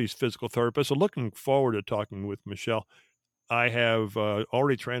Allie's physical therapist. So looking forward to talking with Michelle. I have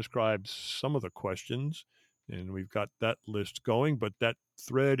already transcribed some of the questions, and we've got that list going, but that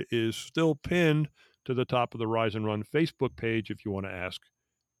thread is still pinned to the top of the Rise and Run Facebook page if you want to ask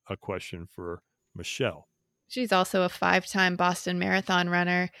a question for Michelle. She's also a 5-time Boston Marathon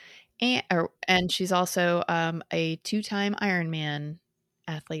runner, and she's also a 2-time Ironman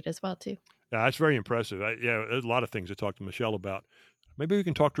athlete as well, too. Yeah, that's very impressive. There's a lot of things to talk to Michelle about. Maybe we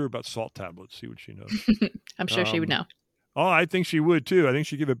can talk to her about salt tablets, see what she knows. I'm sure she would know. Oh, I think she would, too. I think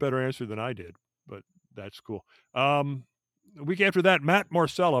she'd give a better answer than I did, but that's cool. A week after that, Matt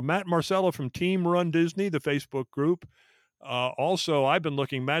Marcella from Team Run Disney, the Facebook group. Also, I've been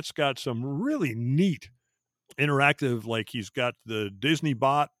looking, Matt's got some really neat interactive, like he's got the Disney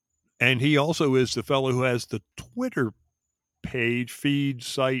bot, and he also is the fellow who has the Twitter page, feed,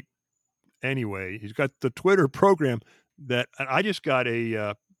 site. Anyway, he's got the Twitter program that I just got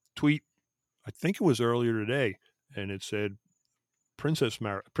a tweet, I think it was earlier today, and it said Princess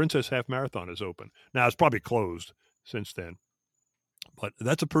Half Marathon is open. Now, it's probably closed since then, but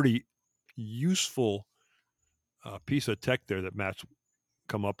that's a pretty useful piece of tech there that Matt's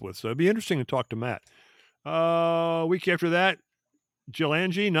come up with. So it'd be interesting to talk to Matt. Week after that, Jill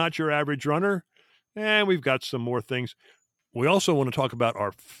Angie, Not Your Average Runner. And we've got some more things. We also want to talk about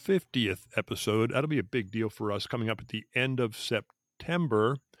our 50th episode. That'll be a big deal for us coming up at the end of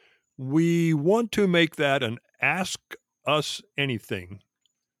September. We want to make that an Ask Us Anything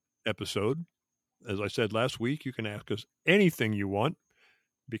episode. As I said last week, you can ask us anything you want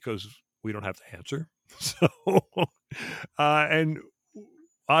because we don't have to answer. So, and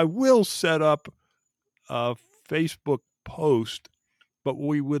I will set up a Facebook post, but what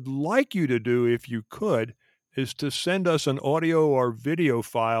we would like you to do, if you could, is to send us an audio or video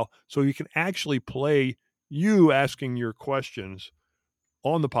file so you can actually play you asking your questions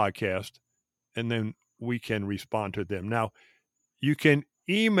on the podcast, and then we can respond to them. Now, you can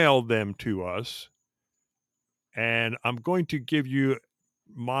email them to us, and I'm going to give you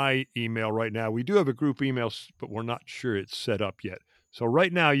my email right now. We do have a group email, but we're not sure it's set up yet. So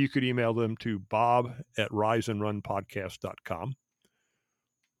right now you could email them to bob@riseandrunpodcast.com.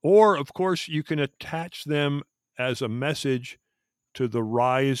 Or, of course, you can attach them as a message to the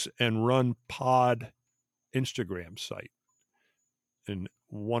Rise and Run Pod Instagram site in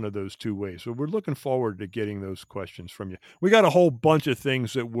one of those two ways. So we're looking forward to getting those questions from you. We got a whole bunch of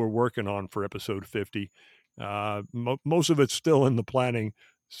things that we're working on for episode 50. Most of it's still in the planning,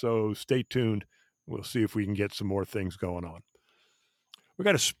 so stay tuned. We'll see if we can get some more things going on. We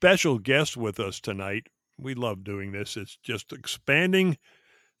got a special guest with us tonight. We love doing this. It's just expanding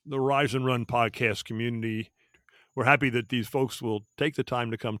the Rise and Run podcast community. We're happy that these folks will take the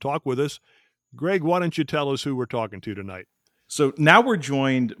time to come talk with us. Greg, why don't you tell us who we're talking to tonight? So now we're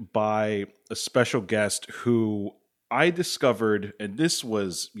joined by a special guest who I discovered, and this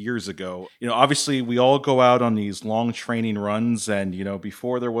was years ago. Obviously we all go out on these long training runs, and,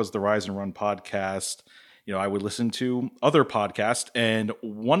 before there was the Rise and Run podcast, I would listen to other podcasts, and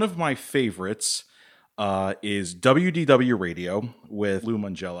one of my favorites is WDW Radio with Lou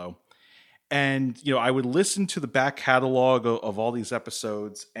Mangello. And, I would listen to the back catalog of all these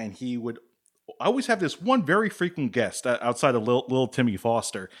episodes, and I always have this one very frequent guest outside of little Timmy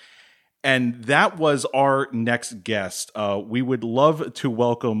Foster. And that was our next guest. We would love to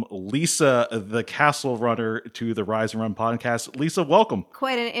welcome Lisa, the Castle Runner, to the Rise and Run podcast. Lisa, welcome.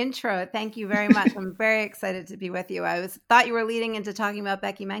 Quite an intro. Thank you very much. I'm very excited to be with you. I thought you were leading into talking about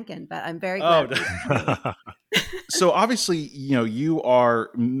Becky Menken, but I'm very glad. So obviously, you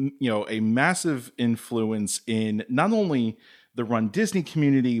are, a massive influence in not only the Run Disney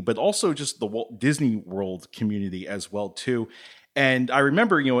community, but also just the Walt Disney World community as well, too. And I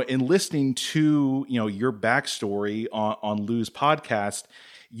remember, in listening to, your backstory on Lou's podcast,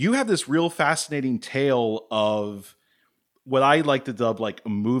 you have this real fascinating tale of what I like to dub like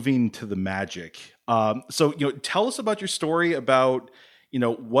moving to the magic. So, tell us about your story about,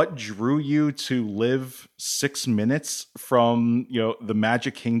 what drew you to live 6 minutes from, the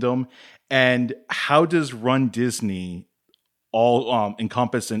Magic Kingdom, and how does Run Disney all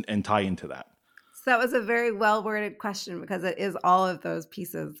encompass and tie into that? So that was a very well-worded question because it is all of those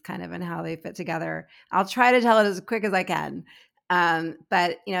pieces kind of and how they fit together. I'll try to tell it as quick as I can.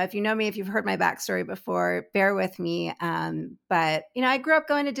 But, if you know me, if you've heard my backstory before, bear with me. But, I grew up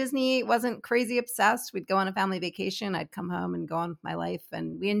going to Disney, wasn't crazy obsessed. We'd go on a family vacation. I'd come home and go on with my life.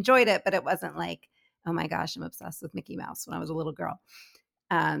 And we enjoyed it, but it wasn't like, oh my gosh, I'm obsessed with Mickey Mouse when I was a little girl.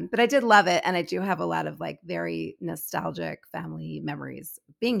 But I did love it. And I do have a lot of very nostalgic family memories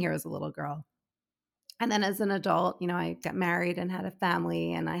being here as a little girl. And then as an adult, I got married and had a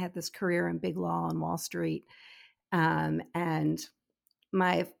family, and I had this career in big law on Wall Street. And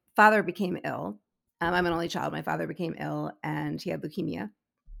my father became ill. I'm an only child. My father became ill and he had leukemia.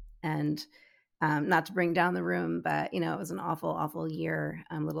 And not to bring down the room, but, it was an awful, awful year,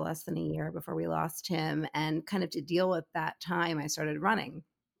 a little less than a year before we lost him. And kind of to deal with that time, I started running.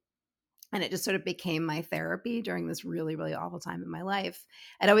 And it just sort of became my therapy during this really, really awful time in my life.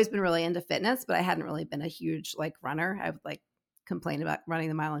 I'd always been really into fitness, but I hadn't really been a huge runner. I would complain about running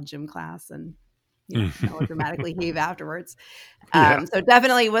the mile in gym class and dramatically heave afterwards. So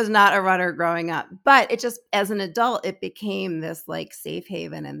definitely was not a runner growing up. But it just, as an adult, it became this safe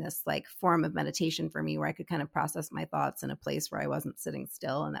haven and this form of meditation for me where I could kind of process my thoughts in a place where I wasn't sitting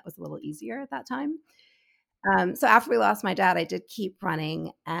still. And that was a little easier at that time. So after we lost my dad, I did keep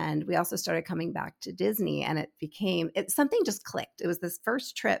running, and we also started coming back to Disney, and something just clicked. It was this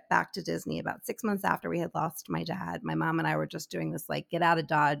first trip back to Disney about 6 months after we had lost my dad. My mom and I were just doing this get out of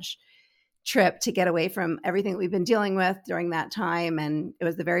Dodge trip to get away from everything that we've been dealing with during that time. And it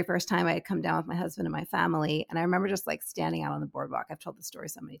was the very first time I had come down with my husband and my family. And I remember just like standing out on the boardwalk. I've told the story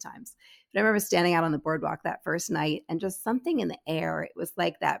so many times, but I remember standing out on the boardwalk that first night and just something in the air. It was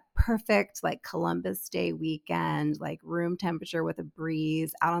like that perfect, like Columbus Day weekend, like room temperature with a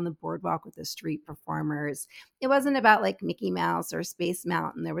breeze out on the boardwalk with the street performers. It wasn't about like Mickey Mouse or Space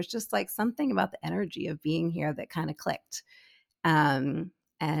Mountain. There was just like something about the energy of being here that kind of clicked.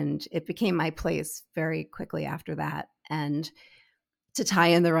 And it became my place very quickly after that. And to tie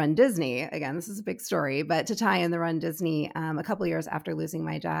in the Run Disney, again, this is a big story, but to tie in the Run Disney, a couple of years after losing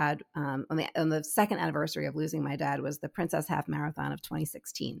my dad, on the second anniversary of losing my dad was the Princess Half Marathon of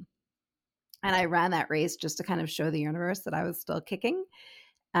 2016. And I ran that race just to kind of show the universe that I was still kicking,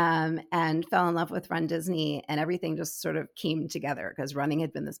 and fell in love with Run Disney, and everything just sort of came together because running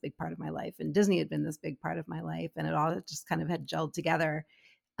had been this big part of my life and Disney had been this big part of my life, and it all just kind of had gelled together.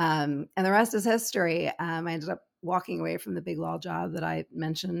 And the rest is history. I ended up walking away from the big law job that I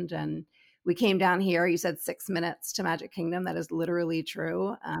mentioned. And we came down here. You said 6 minutes to Magic Kingdom. That is literally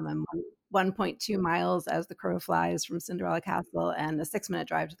true. I'm 1.2 miles as the crow flies from Cinderella Castle and a 6-minute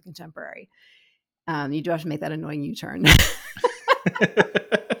drive to the Contemporary. You do have to make that annoying U-turn.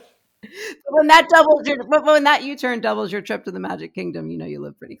 When that U-turn doubles your trip to the Magic Kingdom, you know you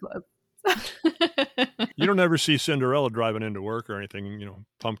live pretty close. You don't ever see Cinderella driving into work or anything,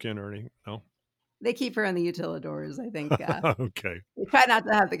 Pumpkin or anything, no? They keep her in the utilidors, I think. Okay. We try not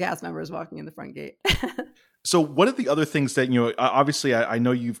to have the cast members walking in the front gate. So one of the other things that, obviously I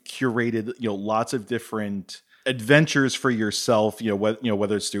know you've curated, lots of different adventures for yourself,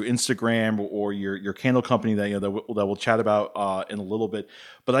 whether it's through Instagram or your candle company that we'll chat about in a little bit.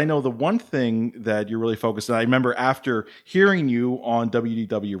 But I know the one thing that you're really focused on, I remember after hearing you on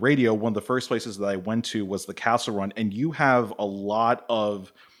WDW radio, one of the first places that I went to was the Castle Run, and you have a lot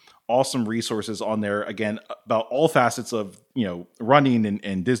of awesome resources on there, again, about all facets of, running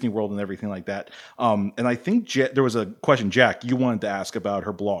and Disney World and everything like that. And I think there was a question, Jack, you wanted to ask about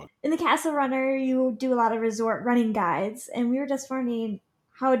her blog. In the Castle Runner, you do a lot of resort running guides, and we were just wondering,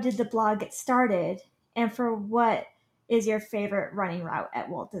 how did the blog get started, and for what is your favorite running route at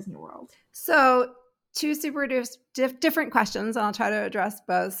Walt Disney World? So, two super different questions, and I'll try to address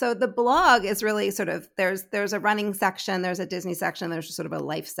both. So the blog is really sort of, there's a running section, there's a Disney section, there's sort of a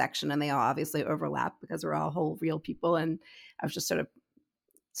life section, and they all obviously overlap because we're all whole real people. And I was just sort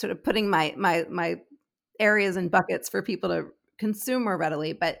of putting my areas in buckets for people to consume more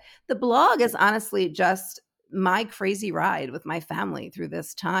readily. But the blog is honestly just my crazy ride with my family through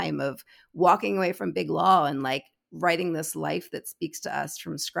this time of walking away from big law and like writing this life that speaks to us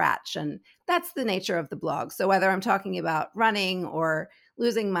from scratch. And that's the nature of the blog. So whether I'm talking about running or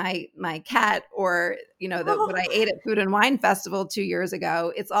losing my cat or, what I ate at Food and Wine Festival 2 years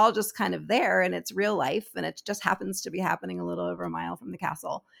ago, it's all just kind of there and it's real life. And it just happens to be happening a little over a mile from the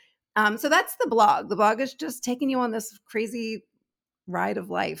castle. So that's the blog. The blog is just taking you on this crazy ride of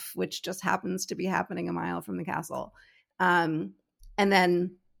life, which just happens to be happening a mile from the castle. And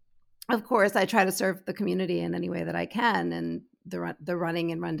then, of course, I try to serve the community in any way that I can, and the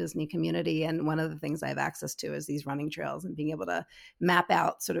running and Run Disney community. And one of the things I have access to is these running trails and being able to map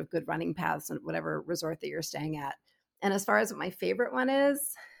out sort of good running paths at whatever resort that you're staying at. And as far as what my favorite one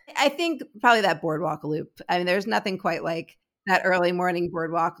is, I think probably that boardwalk loop. I mean, there's nothing quite like that early morning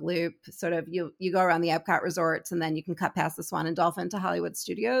boardwalk loop. Sort of you go around the Epcot resorts and then you can cut past the Swan and Dolphin to Hollywood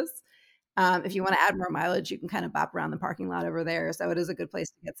Studios. If you want to add more mileage, you can kind of bop around the parking lot over there. So it is a good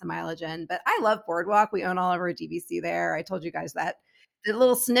place to get some mileage in. But I love Boardwalk. We own all of our DVC there. I told you guys that the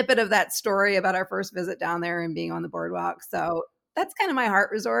little snippet of that story about our first visit down there and being on the boardwalk. So that's kind of my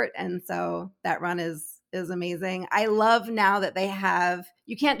heart resort. And so that run is amazing. I love now that they have,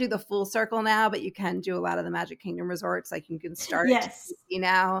 you can't do the full circle now, but you can do a lot of the Magic Kingdom resorts. Like you can start at DVC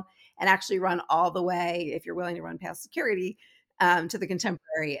now and actually run all the way, if you're willing to run past security, to the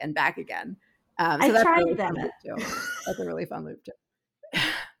Contemporary and back again. So I that's tried really that. fun loop too. That's a really fun loop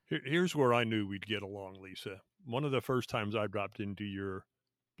too. Here's where I knew we'd get along, Lisa. One of the first times I dropped into your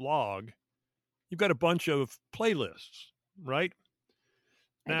blog, you've got a bunch of playlists, right?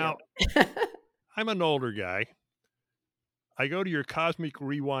 Now, I'm an older guy. I go to your Cosmic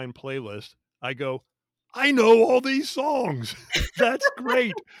Rewind playlist. I go, I know all these songs. That's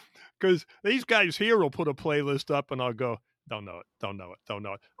great. Because these guys here will put a playlist up and I'll go, don't know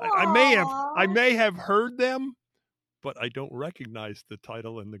it. I may have heard them, but I don't recognize the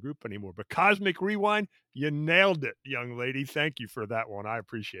title in the group anymore. But Cosmic Rewind, you nailed it, young lady. Thank you for that one. I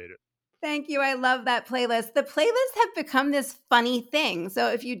appreciate it. Thank you. I love that playlist. The playlists have become this funny thing. So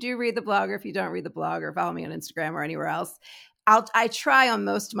if you do read the blog or if you don't read the blog or follow me on Instagram or anywhere else, I try on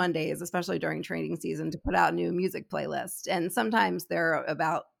most Mondays, especially during training season, to put out new music playlists. And sometimes they're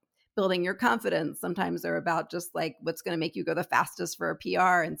about building your confidence. Sometimes they're about just like what's going to make you go the fastest for a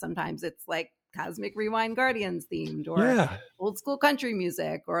PR. And sometimes it's like Cosmic Rewind Guardians themed, or old school country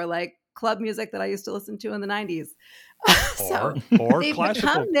music, or like club music that I used to listen to in the 90s. or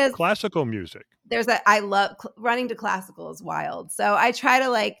classical music. I love running to classical is wild. So I try to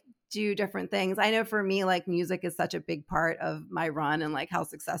like do different things. I know for me, like music is such a big part of my run and like how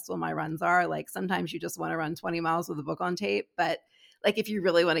successful my runs are. Like sometimes you just want to run 20 miles with a book on tape, but like if you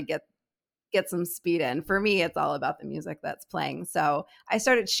really want to get some speed in, for me, it's all about the music that's playing. So I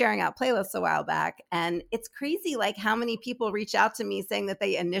started sharing out playlists a while back, and it's crazy like how many people reach out to me saying that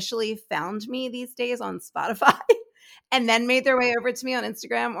they initially found me these days on Spotify and then made their way over to me on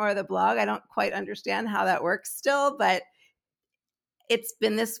Instagram or the blog. I don't quite understand how that works still, but it's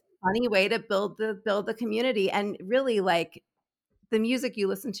been this funny way to build the community. And really, like, the music you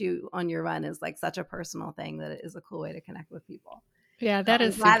listen to on your run is like such a personal thing that it is a cool way to connect with people. Yeah, that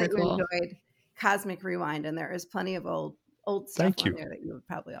is glad super that you cool. enjoyed Cosmic Rewind, and there is plenty of old stuff on there that you would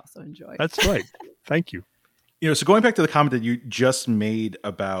probably also enjoy. That's right. Thank you. So going back to the comment that you just made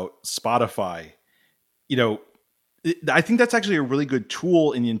about Spotify, I think that's actually a really good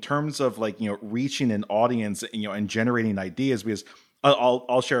tool in terms of like, reaching an audience, and generating ideas, because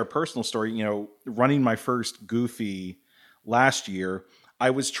I'll share a personal story. Running my first Goofy last year,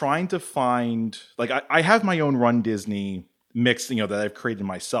 I was trying to find, like, I have my own Run Disney mix, that I've created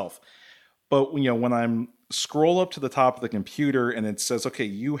myself. But, when I'm scroll up to the top of the computer and it says, okay,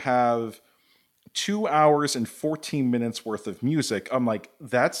 you have 2 hours and 14 minutes worth of music, I'm like,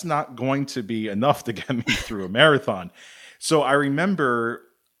 that's not going to be enough to get me through a marathon. So I remember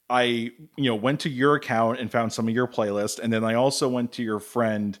I, went to your account and found some of your playlists. And then I also went to your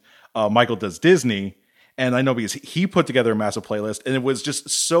friend, Michael Does Disney. And I know because he put together a massive playlist, and it was just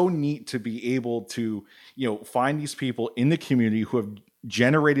so neat to be able to, find these people in the community who have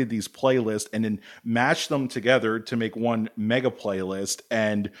generated these playlists and then match them together to make one mega playlist.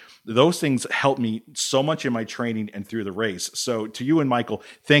 And those things helped me so much in my training and through the race. So to you and Michael,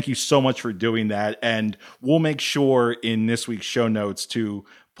 thank you so much for doing that. And we'll make sure in this week's show notes to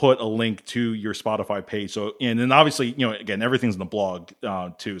put a link to your Spotify page. So, and then obviously, again, everything's in the blog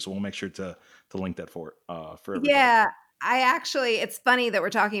too. So we'll make sure to link that for everybody. Yeah. It's funny that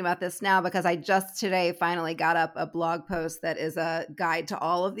we're talking about this now, because I just today finally got up a blog post that is a guide to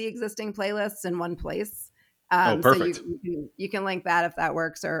all of the existing playlists in one place. Perfect. So you can link that if that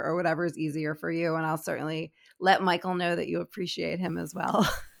works, or whatever is easier for you. And I'll certainly let Michael know that you appreciate him as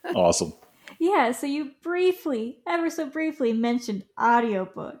well. Awesome. Yeah, so you ever so briefly mentioned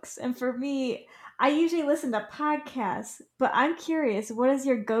audiobooks. And for me, I usually listen to podcasts, but I'm curious, what is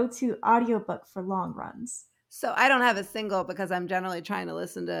your go-to audiobook for long runs? So I don't have a single, because I'm generally trying to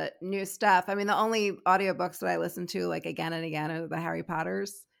listen to new stuff. I mean, the only audiobooks that I listen to like again and again are the Harry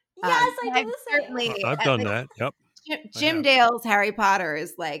Potters. Yes, I do the same. I've done that. Yep. Jim Dale's Harry Potter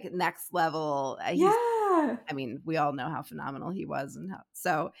is like next level. Yeah. I mean, we all know how phenomenal he was.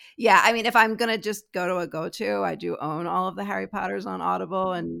 So yeah, I mean, if I'm going to just go to a go-to, I do own all of the Harry Potters on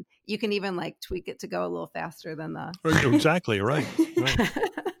Audible, and you can even like tweak it to go a little faster than the. Exactly. Right.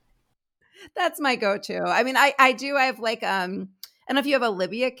 That's my go-to. I mean, I have like, I don't know if you have a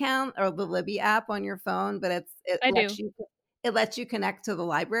Libby account or the Libby app on your phone, but it lets you connect to the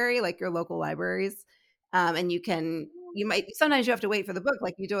library, like your local libraries. And sometimes you have to wait for the book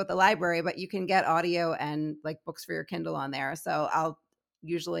like you do at the library, but you can get audio and like books for your Kindle on there. So I'll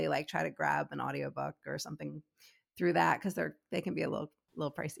usually like try to grab an audiobook or something through that, because they can be a little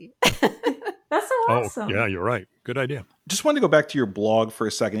pricey. That's so awesome. Oh, yeah, you're right. Good idea. Just wanted to go back to your blog for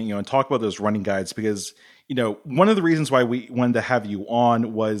a second, and talk about those running guides, because, one of the reasons why we wanted to have you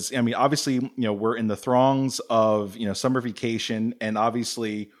on was, I mean, obviously, we're in the throngs of, summer vacation, and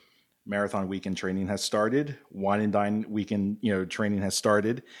obviously marathon weekend training has started. Wine and Dine weekend, training has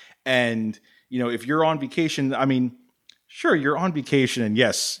started. And, if you're on vacation, I mean, sure, you're on vacation, and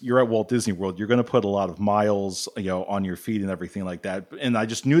yes, you're at Walt Disney World. You're going to put a lot of miles, on your feet and everything like that. And I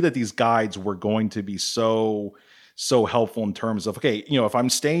just knew that these guides were going to be so helpful in terms of, okay, if I'm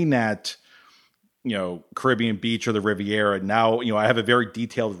staying at, Caribbean Beach or the Riviera, now, I have a very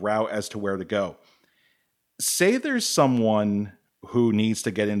detailed route as to where to go. Say there's someone who needs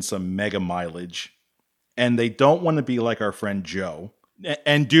to get in some mega mileage, and they don't want to be like our friend Joe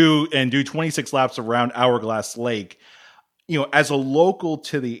and do 26 laps around Hourglass Lake. As a local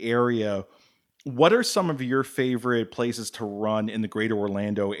to the area, what are some of your favorite places to run in the greater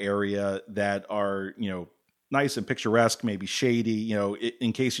Orlando area that are, nice and picturesque, maybe shady,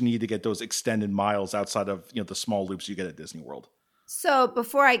 in case you need to get those extended miles outside of, the small loops you get at Disney World? So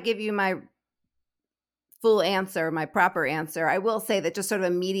before I give you my full answer, my proper answer, I will say that just sort of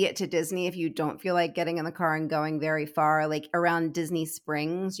immediate to Disney, if you don't feel like getting in the car and going very far, like around Disney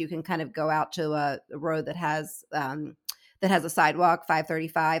Springs, you can kind of go out to a road that has a sidewalk,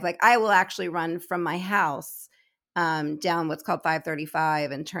 535. Like I will actually run from my house down what's called 535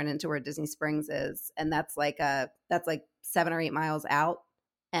 and turn into where Disney Springs is. And that's like 7 or 8 miles out,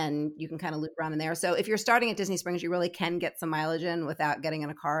 and you can kind of loop around in there. So if you're starting at Disney Springs, you really can get some mileage in without getting in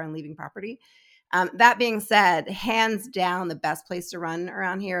a car and leaving property. That being said, hands down, the best place to run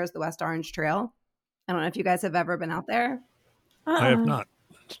around here is the West Orange Trail. I don't know if you guys have ever been out there. I have not.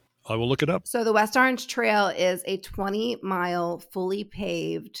 I will look it up. So the West Orange Trail is a 20-mile fully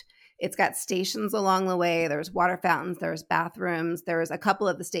paved. It's got stations along the way. There's water fountains. There's bathrooms. There's a couple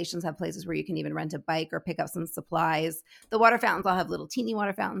of the stations have places where you can even rent a bike or pick up some supplies. The water fountains all have little teeny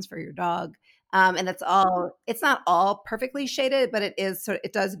water fountains for your dog. And it's not all perfectly shaded, but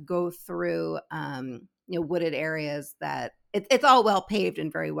it does go through, wooded areas that it's all well paved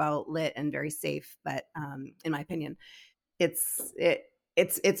and very well lit and very safe. But in my opinion, it's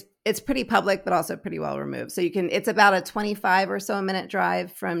pretty public, but also pretty well removed. So it's about a 25 or so minute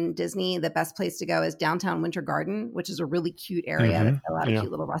drive from Disney. The best place to go is downtown Winter Garden, which is a really cute area. Mm-hmm. That's got a lot of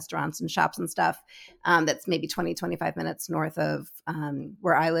cute little restaurants and shops and stuff. That's maybe 20, 25 minutes north of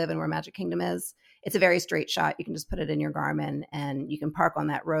where I live and where Magic Kingdom is. It's a very straight shot. You can just put it in your Garmin and you can park on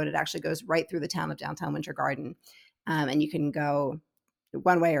that road. It actually goes right through the town of downtown Winter Garden. And you can go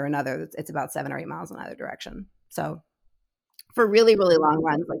one way or another. It's about 7 or 8 miles in either direction. So for really, really long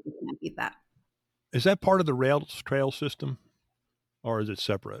runs, like you can't beat that. Is that part of the rail trail system, or is it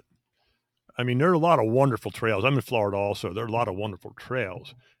separate? I mean, there are a lot of wonderful trails. I'm in Florida also. There are a lot of wonderful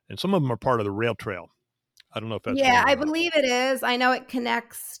trails, and some of them are part of the rail trail. I don't know if that's... Yeah, I believe it is. I know it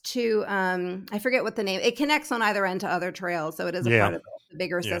connects to, I forget what the name, it connects on either end to other trails. So it is a part of the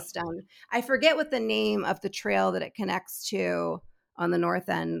bigger system. I forget what the name of the trail that it connects to on the north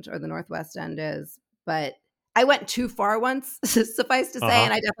end or the northwest end is, but I went too far once, suffice to say,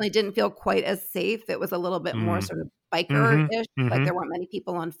 and I definitely didn't feel quite as safe. It was a little bit more sort of biker-ish, like there weren't many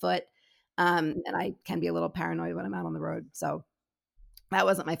people on foot. And I can be a little paranoid when I'm out on the road. So that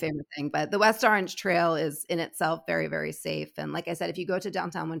wasn't my favorite thing. But the West Orange Trail is in itself very, very safe. And like I said, if you go to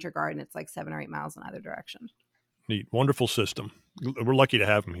downtown Winter Garden, it's like 7 or 8 miles in either direction. Neat. Wonderful system. We're lucky to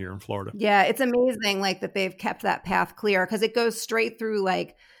have them here in Florida. Yeah, it's amazing like that they've kept that path clear because it goes straight through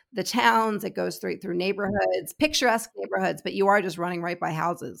like the towns, it goes straight through neighborhoods, picturesque neighborhoods, but you are just running right by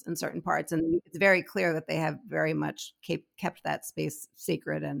houses in certain parts. And it's very clear that they have very much kept that space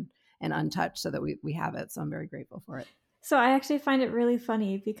sacred and untouched so that we have it. So I'm very grateful for it. So I actually find it really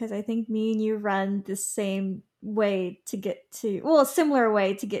funny because I think me and you run the same way to get to, well, a similar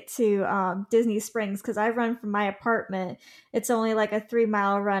way to get to Disney Springs because I run from my apartment. It's only like a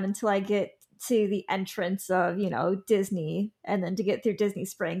 3-mile run until I get to the entrance of, Disney and then to get through Disney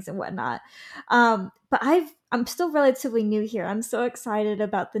Springs and whatnot. But I'm still relatively new here. I'm so excited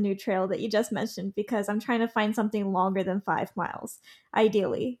about the new trail that you just mentioned because I'm trying to find something longer than 5 miles,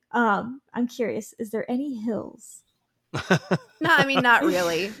 ideally. I'm curious, is there any hills? No, I mean, not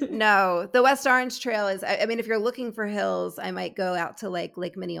really. No, the West Orange Trail is, I mean, if you're looking for hills, I might go out to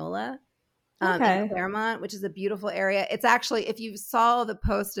Lake Mineola. In Claremont, which is a beautiful area. It's actually, if you saw the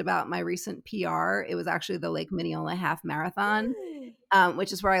post about my recent PR, it was actually the Lake Mineola Half Marathon,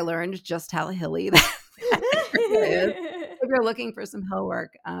 which is where I learned just how hilly that area is. If you're looking for some hill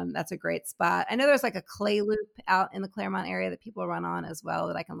work, that's a great spot. I know there's like a clay loop out in the Claremont area that people run on as well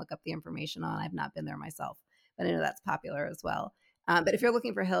that I can look up the information on. I've not been there myself, but I know that's popular as well. But if you're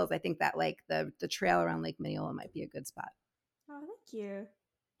looking for hills, I think that like the trail around Lake Mineola might be a good spot. Oh, thank you.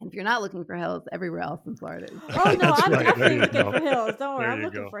 And if you're not looking for hills, everywhere else in Florida is. Oh, no, I'm definitely looking for hills. Don't worry, I'm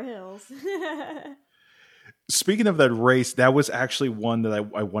looking for hills. Speaking of that race, that was actually one that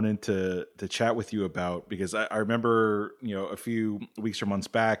I wanted to chat with you about because I remember, a few weeks or months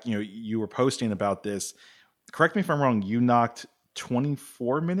back, you were posting about this. Correct me if I'm wrong. You knocked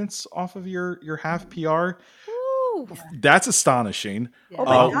 24 minutes off of your half PR. Ooh. That's astonishing. Yeah. Oh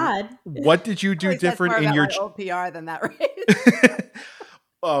my God. What did you do different in your old PR than that race?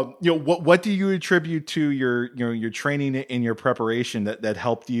 What do you attribute to your training and your preparation that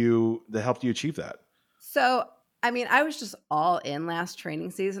helped you achieve that? So, I mean, I was just all in last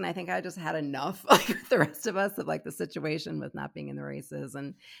training season. I think I just had enough, like with the rest of us, of like the situation with not being in the races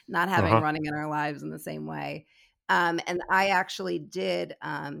and not having running in our lives in the same way. And I actually did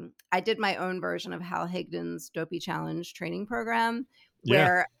my own version of Hal Higdon's Dopey Challenge training program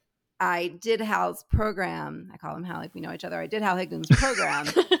where I did Hal's program. I call him Hal like we know each other. I did Hal Higdon's program.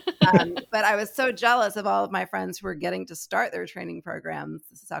 But I was so jealous of all of my friends who were getting to start their training programs.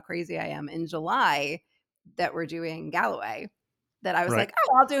 This is how crazy I am in July that we're doing Galloway, that I was like,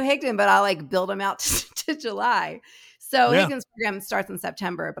 oh, I'll do Higdon, but I'll like build them out to July. So Higdon's program starts in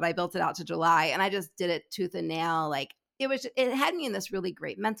September, but I built it out to July, and I just did it tooth and nail. Like it had me in this really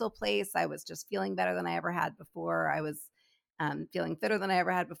great mental place. I was just feeling better than I ever had before. I was feeling fitter than I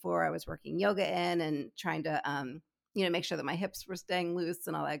ever had before. I was working yoga in and trying to, make sure that my hips were staying loose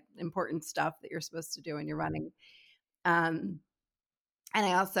and all that important stuff that you're supposed to do when you're running. And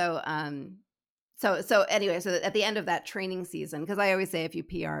I also, so at the end of that training season, because I always say if you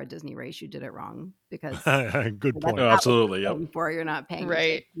PR a Disney race, you did it wrong, because good point. Absolutely. Yep. Before you're not paying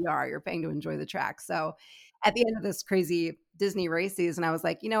to PR, you're paying to enjoy the track. So at the end of this crazy Disney race season, I was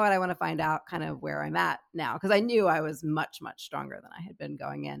like, you know what? I want to find out kind of where I'm at now, because I knew I was much, much stronger than I had been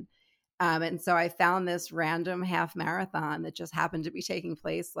going in. And so I found this random half marathon that just happened to be taking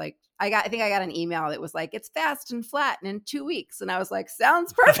place. Like I think I got an email that was like, it's fast and flat and in 2 weeks. And I was like,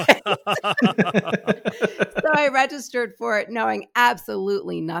 sounds perfect. So I registered for it knowing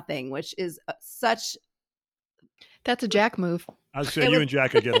absolutely nothing, which is that's a Jack move. I was saying you and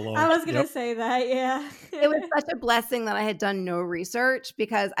Jack could get along. I was going to say that. Yeah. It was such a blessing that I had done no research,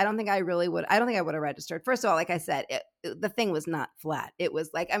 because I don't think I would have registered. First of all, like I said, the thing was not flat. It was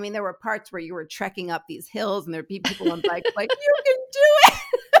like, I mean, there were parts where you were trekking up these hills and there'd be people on bikes like, you can do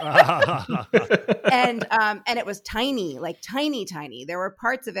it. And it was tiny, like tiny. There were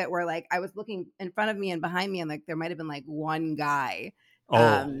parts of it where like I was looking in front of me and behind me, and like there might've been like one guy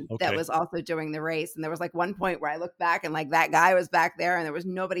that was also doing the race. And there was like one point where I looked back and like that guy was back there and there was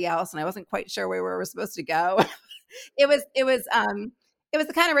nobody else. And I wasn't quite sure where we were supposed to go. It was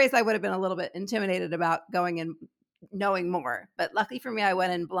the kind of race I would have been a little bit intimidated about going in knowing more. But luckily for me, I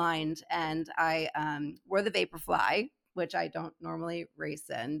went in blind, and I wore the Vaporfly, which I don't normally race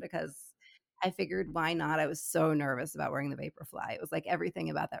in, because I figured why not? I was so nervous about wearing the Vaporfly. It was like everything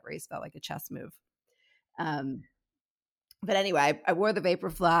about that race felt like a chess move. But anyway, I wore the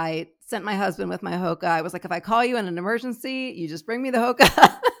Vaporfly, sent my husband with my Hoka. I was like, if I call you in an emergency, you just bring me the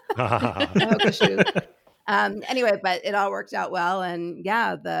Hoka, the Hoka shoes. Anyway, but it all worked out well. And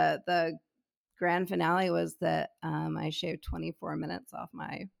yeah, the grand finale was that I shaved 24 minutes off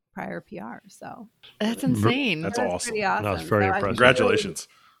my prior PR. So that's insane. That's awesome. Pretty awesome. That's very impressive. Congratulations.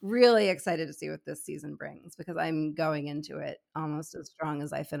 Really excited to see what this season brings, because I'm going into it almost as strong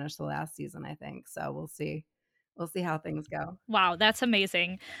as I finished the last season, I think. So we'll see. We'll see how things go. Wow, that's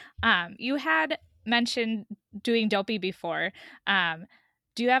amazing. You had mentioned doing Dopey before.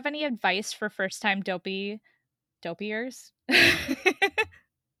 Do you have any advice for first-time Dopeyers?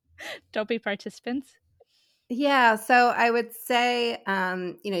 Dopey participants? Yeah, so I would say,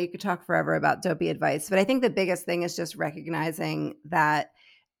 you could talk forever about Dopey advice, but I think the biggest thing is just recognizing that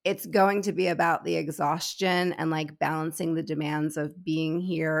it's going to be about the exhaustion and like balancing the demands of being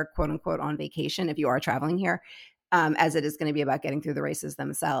here, quote unquote, on vacation, if you are traveling here, as it is going to be about getting through the races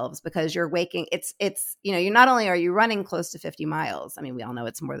themselves, because you're waking, you're not only are you running close to 50 miles. I mean, we all know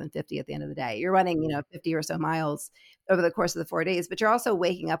it's more than 50 at the end of the day. You're running, 50 or so miles over the course of the 4 days, but you're also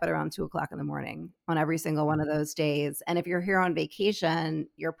waking up at around 2:00 in the morning on every single one of those days. And if you're here on vacation,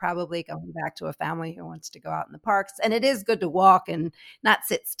 you're probably going back to a family who wants to go out in the parks. And it is good to walk and not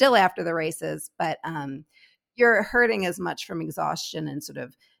sit still after the races, but you're hurting as much from exhaustion and sort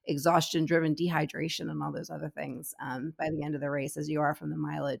of exhaustion-driven dehydration and all those other things by the end of the race as you are from the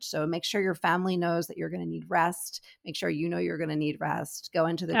mileage. So make sure your family knows that you're going to need rest. Make sure you know you're going to need rest. Go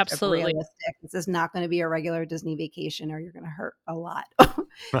into the trip realistic. This is not going to be a regular Disney vacation, or you're going to hurt a lot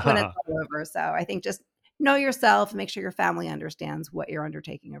when it's all over. So I think just know yourself, make sure your family understands what you're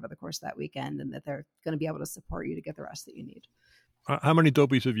undertaking over the course of that weekend, and that they're going to be able to support you to get the rest that you need. How many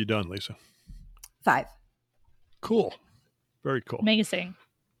Dopies have you done, Lisa? 5. Cool. Very cool. Amazing.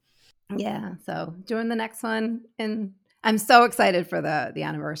 Yeah, so doing the next one, and I'm so excited for the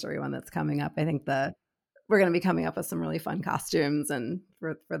anniversary one that's coming up. I think we're going to be coming up with some really fun costumes and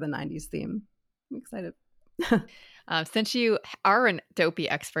for the 90s theme. I'm excited. Since you are a Dopey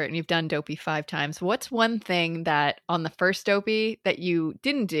expert and you've done Dopey 5 times, what's one thing that on the first Dopey that you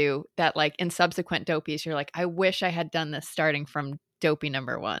didn't do that like in subsequent Dopies you're like, I wish I had done this starting from Dopey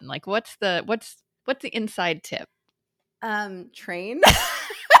number 1? Like what's the inside tip? Train.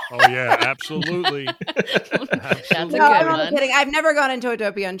 Oh yeah, absolutely. That's a good I'm kidding. I've never gone into a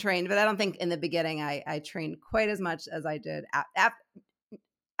Dopey untrained, but I don't think in the beginning I trained quite as much as I did.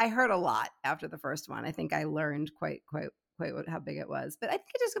 I heard a lot after the first one. I think I learned quite how big it was. But I think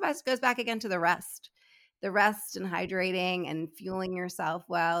it just goes back again to the rest. the rest and hydrating and fueling yourself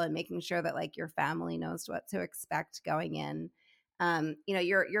well and making sure that like your family knows what to expect going in.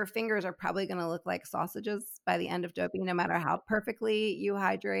 Your fingers are probably going to look like sausages by the end of doping, no matter how perfectly you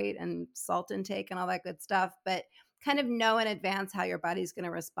hydrate and salt intake and all that good stuff. But kind of know in advance how your body's going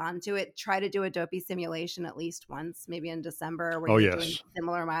to respond to it. Try to do a dopey simulation at least once, maybe in December, where you're doing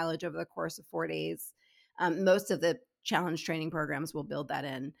similar mileage over the course of 4 days. Most of the challenge training programs will build that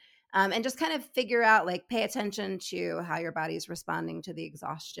in. And just kind of figure out, like, pay attention to how your body's responding to the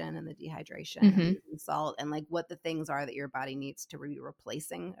exhaustion and the dehydration and salt, and like what the things are that your body needs to be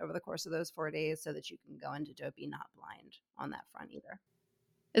replacing over the course of those 4 days so that you can go into dopey not blind on that front either.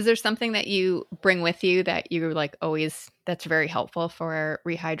 Is there something that you bring with you that you like always, that's very helpful for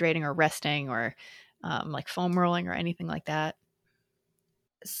rehydrating or resting or like foam rolling or anything like that?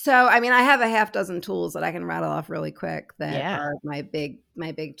 So, I mean, I have a half dozen tools that I can rattle off really quick that are my big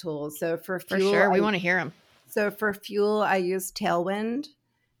tools. So for fuel, we want to hear them. So for fuel, I use Tailwind.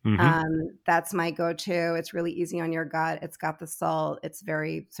 That's my go-to. It's really easy on your gut. It's got the salt. It's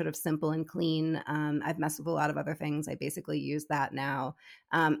very sort of simple and clean. I've messed with a lot of other things. I basically use that now.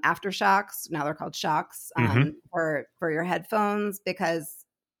 Aftershocks, now they're called shocks, for your headphones, because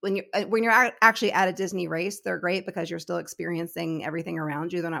when you're actually at a Disney race, they're great because you're still experiencing everything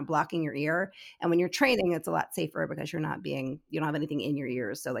around you. They're not blocking your ear. And when you're training, it's a lot safer because you don't have anything in your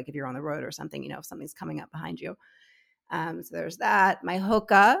ears. So like if you're on the road or something, if something's coming up behind you. So there's that. My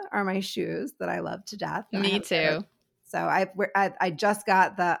Hoka are my shoes that I love to death. Me too. So I just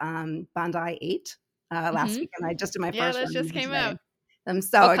got the Bondi 8 last weekend. I just did my first one. Yeah, that just came out. I'm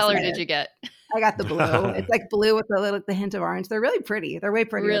so What excited. color did you get? I got the blue. It's like blue with the hint of orange. They're really pretty. They're way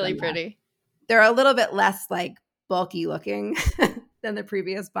prettier. Really pretty. They're a little bit less like bulky looking than the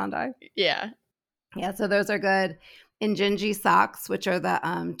previous Bondi. Yeah. Yeah, so those are good. Injinji socks, which are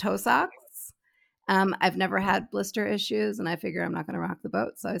the toe socks. I've never had blister issues, and I figure I'm not going to rock the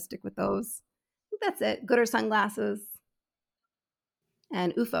boat, so I stick with those. That's it. Gooder sunglasses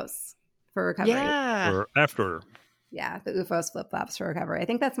and UFOs for recovery. Yeah. Or after. Yeah, the UFOs flip-flops for recovery. I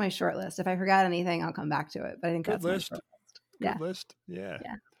think that's my short list. If I forgot anything, I'll come back to it. But I think that's my short list. Good list. Yeah.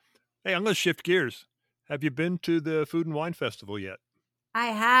 Hey, I'm going to shift gears. Have you been to the Food and Wine Festival yet? I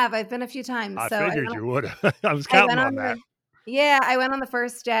have. I've been a few times. I figured you would. I was counting on that. Yeah, I went on the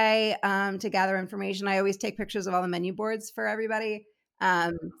first day to gather information. I always take pictures of all the menu boards for everybody.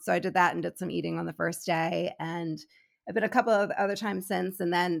 So I did that and did some eating on the first day. And I've been a couple of other times since.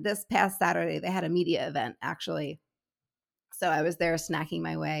 And then this past Saturday, they had a media event, actually. So I was there snacking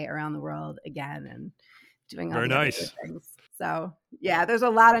my way around the world again and doing all the good things. So yeah, there's a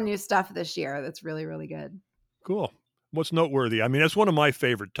lot of new stuff this year that's really, really good. Cool. What's noteworthy? I mean, that's one of my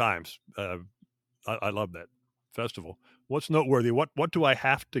favorite times. I love that festival. What's noteworthy? What do I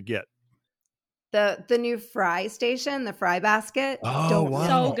have to get? The new fry station, the fry basket. Oh, wow.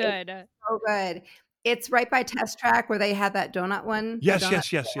 So good. So good. It's right by Test Track where they had that donut one. Yes.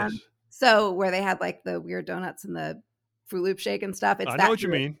 So where they had like the weird donuts and the Fruit Loop shake and stuff. I know what you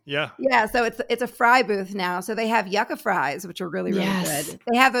mean. Yeah. Yeah. So it's a fry booth now. So they have yucca fries, which are really, really good.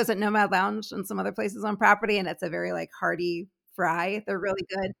 They have those at Nomad Lounge and some other places on property. And it's a very like hearty fry. They're really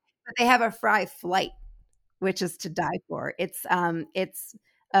good. But they have a fry flight, which is to die for. It's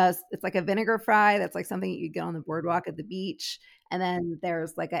like a vinegar fry. That's like something you get on the boardwalk at the beach. And then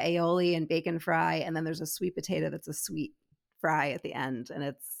there's like a aioli and bacon fry. And then there's a sweet potato that's a sweet fry at the end. And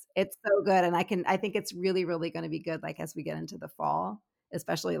it's so good. And I think it's really, really going to be good. Like as we get into the fall,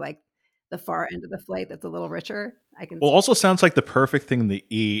 especially like the far end of the flight, that's a little richer. Also sounds like the perfect thing to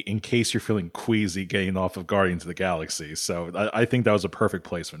eat in case you're feeling queasy getting off of Guardians of the Galaxy. So I think that was a perfect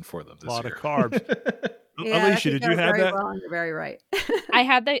placement for them this year. A lot of carbs. Yeah, Alicia, did you have that? Well, you're very right. I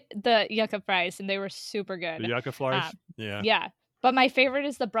had the yucca fries and they were super good. The yucca fries? Yeah. But my favorite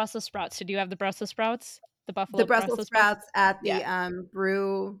is the Brussels sprouts. Did you have the Brussels sprouts? The Brussels sprouts at the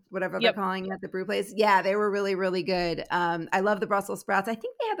brew, whatever they're calling it, the brew place. Yeah, they were really, really good. I love the Brussels sprouts. I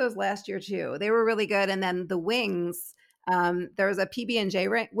think they had those last year too. They were really good. And then the wings, there's a PB&J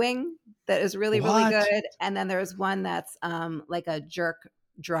wing that is really, really good. And then there's one that's like a jerk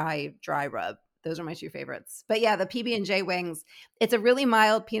dry rub. Those are my two favorites. But yeah, the PB&J wings, it's a really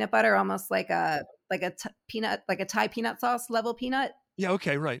mild peanut butter, almost like a Thai peanut sauce level peanut. Yeah.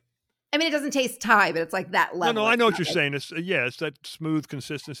 Okay. Right. I mean, it doesn't taste Thai, but it's like that level. No, I know what you're saying. It's that smooth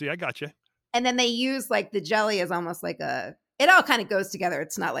consistency. I got you. And then they use like the jelly as almost like it all kind of goes together.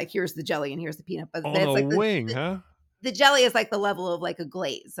 It's not like here's the jelly and here's the peanut, but it's like wing, huh? The jelly is like the level of like a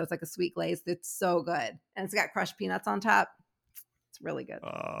glaze. So it's like a sweet glaze. It's so good. And it's got crushed peanuts on top. It's really good.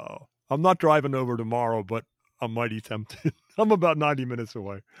 Oh, I'm not driving over tomorrow, but I'm mighty tempted. I'm about 90 minutes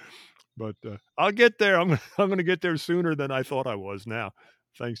away. But I'll get there. I'm going to get there sooner than I thought I was now,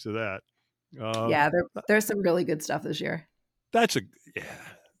 thanks to that. There's some really good stuff this year. That's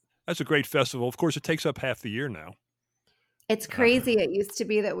a great festival. Of course, it takes up half the year now. It's crazy. It used to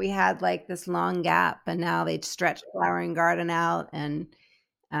be that we had like this long gap, and now they'd stretch Flowering Garden out, and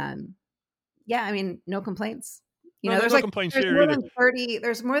I mean, no complaints. There's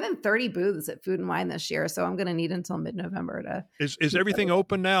more than 30 booths at Food and Wine this year, so I'm going to need until mid-November to. Is everything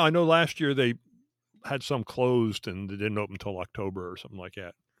open now? I know last year they had some closed and they didn't open until October or something like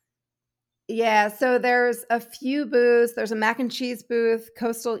that. Yeah, so there's a few booths. There's a mac and cheese booth,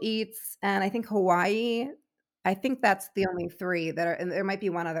 Coastal Eats, and I think Hawaii. I think that's the only three that are, and there might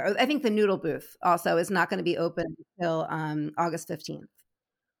be one other. I think the Noodle booth also is not going to be open until August 15th.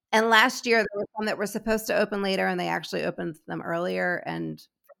 And last year there were some that were supposed to open later, and they actually opened them earlier. And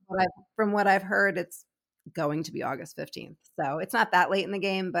from what I've heard, it's going to be August 15th. So it's not that late in the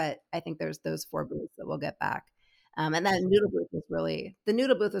game, but I think there's those 4 booths that we'll get back. And then the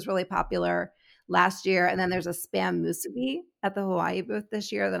Noodle booth was really popular last year. And then there's a Spam musubi at the Hawaii booth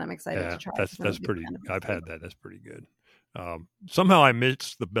this year that I'm excited to try. That's pretty. I've had that. That's pretty good. Somehow I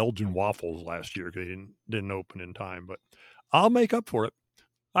missed the Belgian waffles last year because they didn't open in time, but I'll make up for it.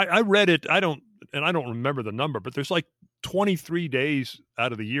 I read it. I don't remember the number, but there's like 23 days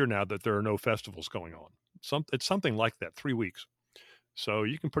out of the year now that there are no festivals going on. It's something like that, 3 weeks. So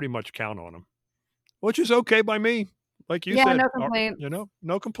you can pretty much count on them, which is okay by me. Like you said, no complaints.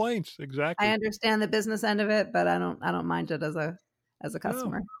 No complaints. Exactly. I understand the business end of it, but I don't mind it as a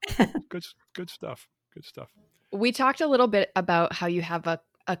customer. No. Good stuff. Good stuff. We talked a little bit about how you have a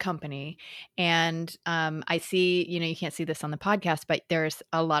company, and I see, you can't see this on the podcast, but there's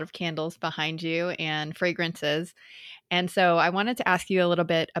a lot of candles behind you and fragrances. And so I wanted to ask you a little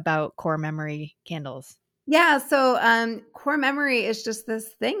bit about Core Memory candles. Yeah. So Core Memory is just this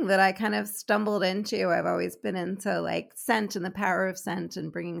thing that I kind of stumbled into. I've always been into like scent and the power of scent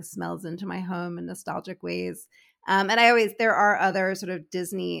and bringing smells into my home in nostalgic ways. And there are other sort of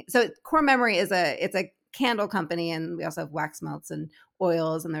Disney. So Core Memory it's a candle company, and we also have wax melts and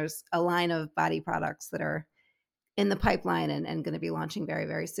oils, and there's a line of body products that are in the pipeline and going to be launching very,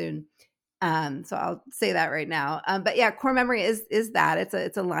 very soon. So I'll say that right now. But yeah, Core Memory is that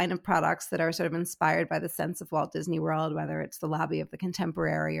it's a line of products that are sort of inspired by the sense of Walt Disney World, whether it's the lobby of the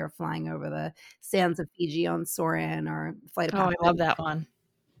Contemporary or flying over the sands of Fiji on Soarin' or Flight of Passage. I love that one.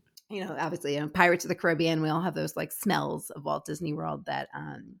 Obviously, Pirates of the Caribbean, we all have those like smells of Walt Disney World that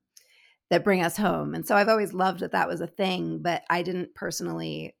bring us home. And so I've always loved that was a thing, but I didn't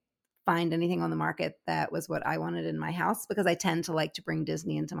personally find anything on the market that was what I wanted in my house, because I tend to like to bring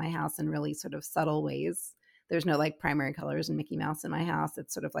Disney into my house in really sort of subtle ways. There's no like primary colors and Mickey Mouse in my house.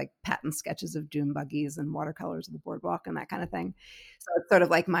 It's sort of like patent sketches of dune buggies and watercolors of the boardwalk and that kind of thing. So it's sort of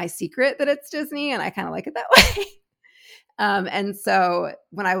like my secret that it's Disney, and I kind of like it that way. And so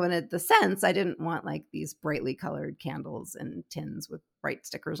when I wanted the scents, I didn't want like these brightly colored candles and tins with bright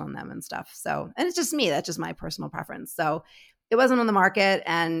stickers on them and stuff. So, and it's just me, that's just my personal preference. So it wasn't on the market.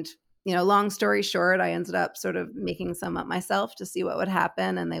 And, long story short, I ended up sort of making some up myself to see what would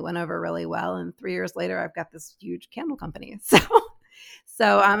happen. And they went over really well. And 3 years later, I've got this huge candle company.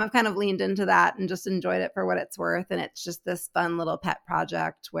 So I've kind of leaned into that and just enjoyed it for what it's worth. And it's just this fun little pet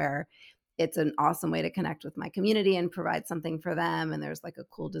project where it's an awesome way to connect with my community and provide something for them. And there's like a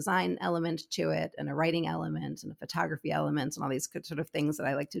cool design element to it, and a writing element, and a photography element, and all these good sort of things that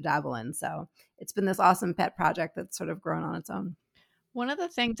I like to dabble in. So it's been this awesome pet project that's sort of grown on its own. One of the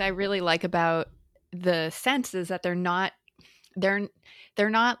things I really like about the scents is that they're not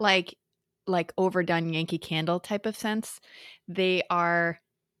like overdone Yankee Candle type of scents. They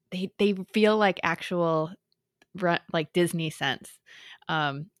feel like actual like Disney scents.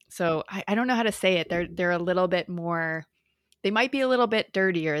 So I don't know how to say it. They're a little bit more, they might be a little bit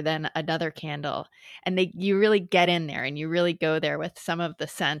dirtier than another candle. And you really get in there and you really go there with some of the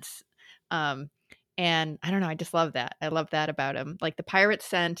scents. And I don't know, I just love that. I love that about them. Like the pirate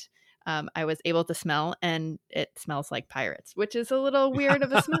scent, I was able to smell, and it smells like pirates, which is a little weird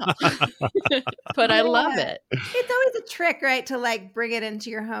of a smell, but I love it. It's always a trick, right? To like bring it into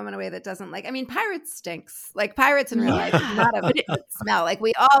your home in a way that doesn't pirates stinks. Like pirates in real life is not a good smell. Like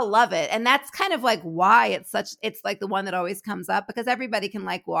we all love it. And that's kind of like why it's like the one that always comes up, because everybody can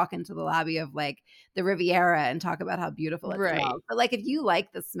like walk into the lobby of like the Riviera and talk about how beautiful it smells. But like if you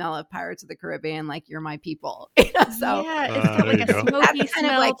like the smell of Pirates of the Caribbean, like you're my people. So yeah, it's got like a smoky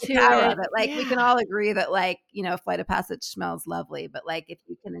smell like to it. Of it. Like we can all agree that like, Flight of Passage smells lovely, but like if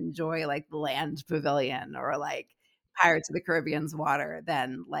you can enjoy like the Land Pavilion or like Pirates of the Caribbean's water,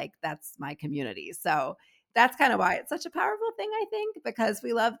 then like that's my community. So that's kind of why it's such a powerful thing, I think, because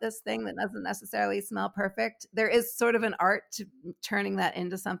we love this thing that doesn't necessarily smell perfect. There is sort of an art to turning that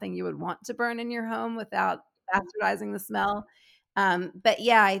into something you would want to burn in your home without bastardizing the smell. But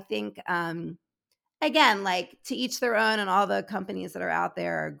yeah, I think, again, like to each their own, and all the companies that are out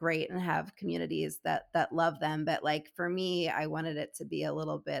there are great and have communities that love them. But like for me, I wanted it to be a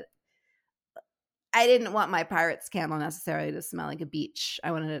little bit, I didn't want my Pirates candle necessarily to smell like a beach.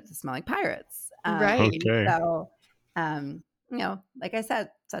 I wanted it to smell like pirates. Right. Okay. So, like I said,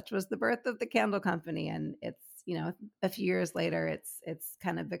 such was the birth of the candle company. And it's, a few years later, it's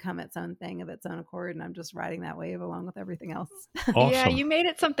kind of become its own thing of its own accord. And I'm just riding that wave along with everything else. Awesome. Yeah, you made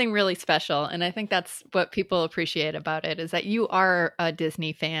it something really special. And I think that's what people appreciate about it, is that you are a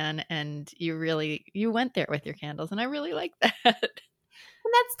Disney fan and you went there with your candles. And I really like that.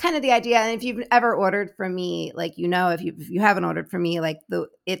 And that's kind of the idea. And if you've ever ordered from me, like, if you haven't ordered from me, like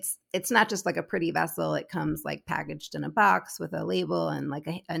it's not just like a pretty vessel. It comes like packaged in a box with a label and like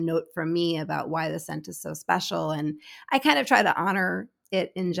a note from me about why the scent is so special. And I kind of try to honor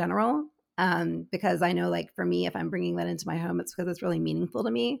it in general, because I know, like, for me, if I'm bringing that into my home, it's because it's really meaningful to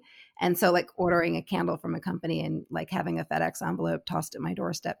me. And so like ordering a candle from a company and like having a FedEx envelope tossed at my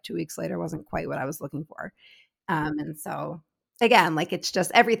doorstep 2 weeks later wasn't quite what I was looking for. And so again, like, it's just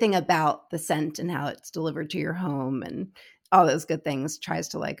everything about the scent and how it's delivered to your home and all those good things tries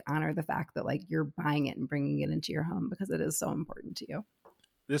to like honor the fact that like you're buying it and bringing it into your home because it is so important to you.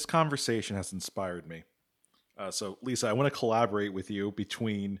 This conversation has inspired me. So Lisa, I want to collaborate with you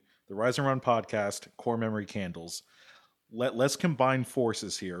between the Rise and Run podcast, Core Memory Candles. Let's combine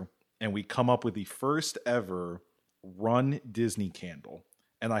forces here, and we come up with the first ever Run Disney candle.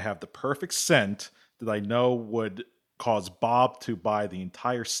 And I have the perfect scent that I know would cause Bob to buy the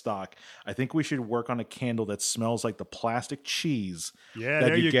entire stock. I think we should work on a candle that smells like the plastic cheese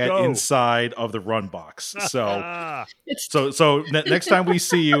that you get inside of the Run box. So, next time we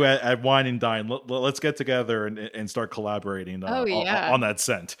see you at Wine and Dine, let's get together and start collaborating on that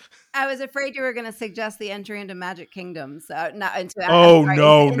scent. I was afraid you were going to suggest the entry into Magic Kingdom. So not into.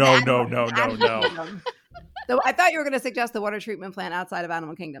 No. So I thought you were going to suggest the water treatment plant outside of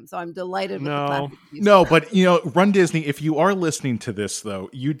Animal Kingdom. So I'm delighted with the plastic use. No, but Run Disney, if you are listening to this though,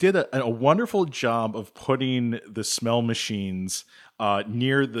 you did a wonderful job of putting the smell machines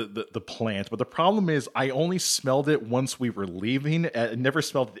near the plant. But the problem is I only smelled it once we were leaving. I never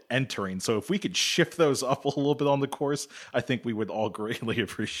smelled it entering. So if we could shift those up a little bit on the course, I think we would all greatly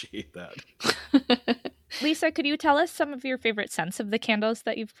appreciate that. Lisa, could you tell us some of your favorite scents of the candles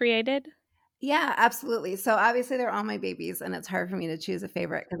that you've created? Yeah, absolutely. So obviously they're all my babies, and it's hard for me to choose a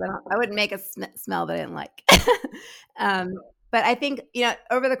favorite because I wouldn't make a smell that I didn't like. But I think,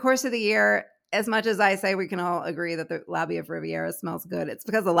 over the course of the year, as much as I say we can all agree that the Lobby of Riviera smells good, it's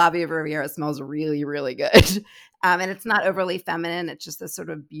because the Lobby of Riviera smells really, really good. And it's not overly feminine. It's just a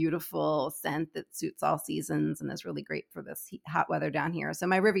sort of beautiful scent that suits all seasons and is really great for this hot weather down here. So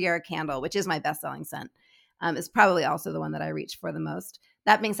my Riviera candle, which is my best-selling scent, is probably also the one that I reach for the most.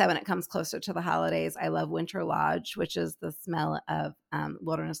 That being said, when it comes closer to the holidays, I love Winter Lodge, which is the smell of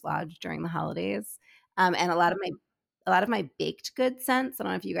Wilderness Lodge during the holidays. And a lot of my baked good scents, I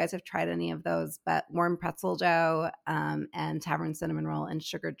don't know if you guys have tried any of those, but warm pretzel dough and Tavern Cinnamon Roll and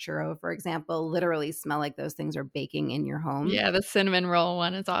Sugared Churro, for example, literally smell like those things are baking in your home. Yeah, the cinnamon roll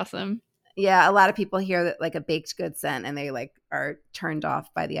one is awesome. Yeah, a lot of people hear that like a baked good scent and they like are turned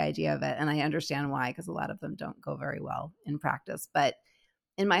off by the idea of it. And I understand why, because a lot of them don't go very well in practice. But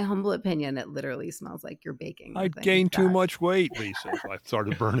in my humble opinion, it literally smells like you're baking. I gained too much weight, Lisa. I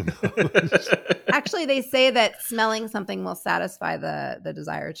started burning those. Actually, they say that smelling something will satisfy the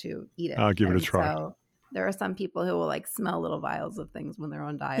desire to eat it. I'll give it a try. So there are some people who will like smell little vials of things when they're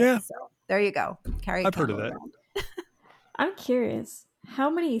on diet. Yeah. So there you go. I've heard of that. I'm curious.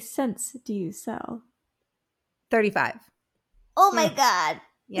 How many scents do you sell? 35. Oh my God.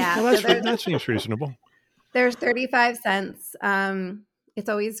 Yeah. Well, that seems reasonable. There's 35 scents. It's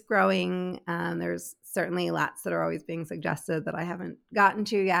always growing. There's certainly lots that are always being suggested that I haven't gotten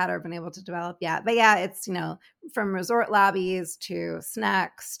to yet or been able to develop yet. But yeah, it's, from resort lobbies to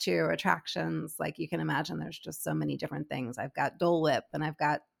snacks to attractions. Like you can imagine, there's just so many different things. I've got Dole Whip and I've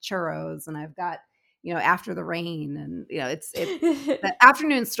got churros and I've got, After the Rain. And, the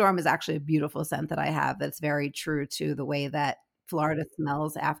Afternoon Storm is actually a beautiful scent that I have that's very true to the way that Florida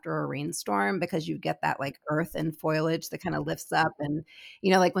smells after a rainstorm, because you get that like earth and foliage that kind of lifts up, and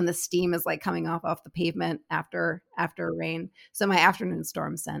like when the steam is like coming off the pavement after a rain. So my Afternoon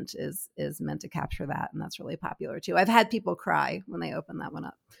Storm scent is meant to capture that, and that's really popular too. I've had people cry when they open that one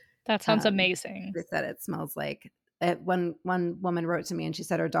up. That sounds amazing. They said it smells like one woman wrote to me and she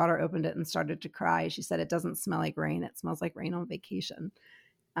said her daughter opened it and started to cry. She said, it doesn't smell like rain. It smells like rain on vacation,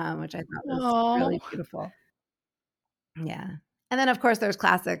 which I thought was really beautiful. Yeah. And then, of course, there's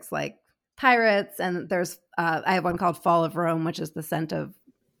classics like Pirates, and there's I have one called Fall of Rome, which is the scent of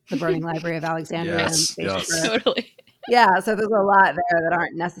the Burning Library of Alexandria. Yes. Totally. Yeah, so there's a lot there that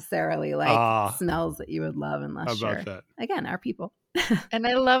aren't necessarily like smells that you would love unless you're, again, our people. And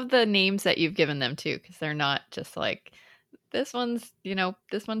I love the names that you've given them too, because they're not just like, this one's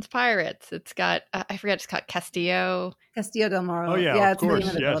Pirates. It's got, I forget, it's got Castillo del Moro. Oh, yeah, it's the name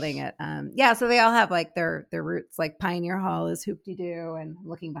of the building. Yeah, so they all have like their roots. Like Pioneer Hall is Hoop-de-Doo, and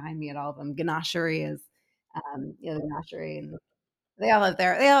looking behind me at all of them, Ganachery is, the Ganachery, and they all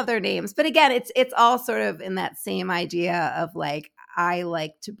have their names. But again, it's all sort of in that same idea of like, I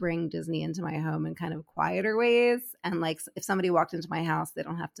like to bring Disney into my home in kind of quieter ways. And like, if somebody walked into my house, they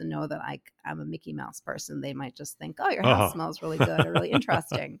don't have to know that I'm a Mickey Mouse person. They might just think, oh, your house smells really good or really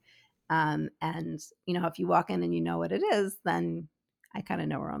interesting. And if you walk in and you know what it is, then I kind of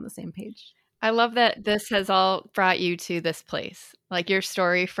know we're on the same page. I love that this has all brought you to this place, like your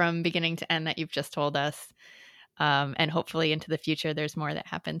story from beginning to end that you've just told us. And hopefully into the future, there's more that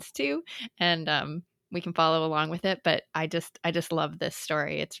happens too. And we can follow along with it. But I just love this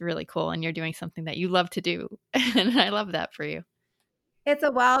story. It's really cool. And you're doing something that you love to do. And I love that for you. It's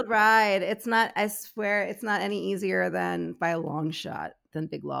a wild ride. It's not, I swear, it's not any easier than by a long shot than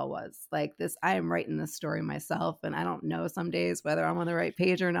Big Law was. Like this, I am writing this story myself, and I don't know some days whether I'm on the right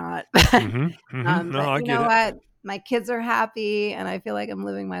page or not. Mm-hmm. No, but I you get know it. what? My kids are happy, and I feel like I'm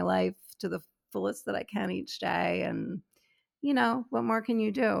living my life to the fullest that I can each day. And what more can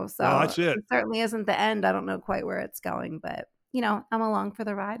you do? So that's it. It certainly isn't the end. I don't know quite where it's going, but I'm along for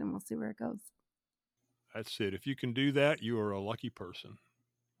the ride, and we'll see where it goes. That's it. If you can do that, you are a lucky person.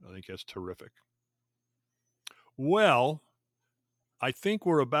 I think that's terrific. Well, I think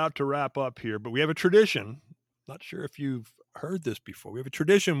we're about to wrap up here, but we have a tradition. Not sure if you've heard this before. We have a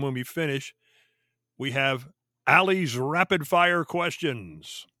tradition when we finish. We have Allie's rapid fire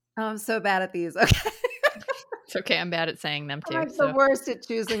questions. Oh, I'm so bad at these. Okay. It's okay. I'm bad at saying them too. I'm the worst at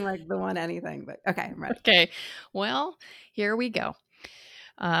choosing like the one anything, but okay, I'm ready. Okay. Well, here we go.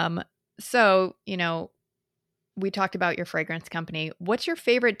 So, we talked about your fragrance company. What's your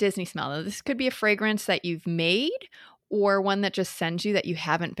favorite Disney smell? Now, this could be a fragrance that you've made or one that just sends you that you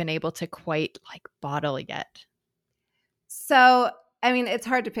haven't been able to quite like bottle yet. So, I mean, it's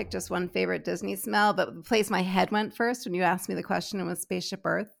hard to pick just one favorite Disney smell, but the place my head went first when you asked me the question was Spaceship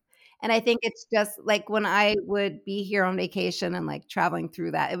Earth. And I think it's just like when I would be here on vacation and like traveling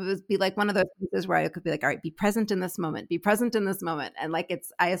through that, it would be like one of those places where I could be like, all right, be present in this moment, be present in this moment. And like,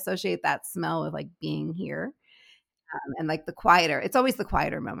 I associate that smell with like being here. And like the quieter, it's always the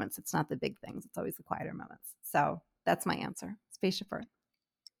quieter moments. It's not the big things. It's always the quieter moments. So that's my answer. Spaceship Earth.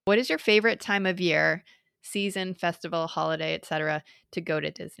 What is your favorite time of year, season, festival, holiday, etc., to go to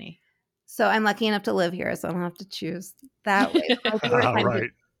Disney? So I'm lucky enough to live here, so I don't have to choose that way.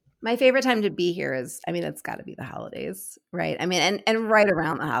 My favorite time to be here is, I mean, it's got to be the holidays, right? I mean, and right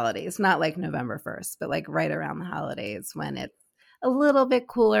around the holidays, not like November 1st, but like right around the holidays when it's a little bit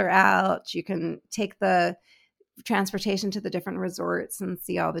cooler out. You can take the transportation to the different resorts and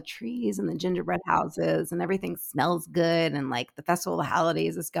see all the trees and the gingerbread houses, and everything smells good, and like the Festival of the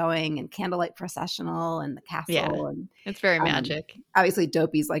Holidays is going, and Candlelight Processional and the castle. Yeah, and it's very magic. Obviously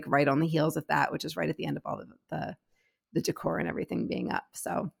Dopey's like right on the heels of that, which is right at the end of all the decor and everything being up.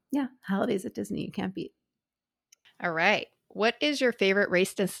 So yeah, holidays at Disney, you can't beat. All right. What is your favorite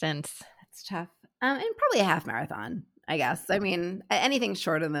race distance? That's tough. And probably a half marathon, I guess. I mean, anything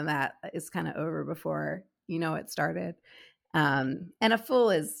shorter than that is kind of over before it started. And a full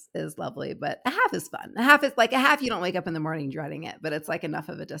is lovely, but a half is fun. A half you don't wake up in the morning dreading it, but it's like enough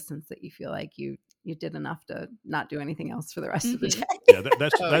of a distance that you feel like you did enough to not do anything else for the rest of the day. Yeah,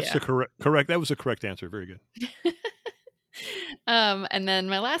 that's the correct. That was the correct answer. Very good. And then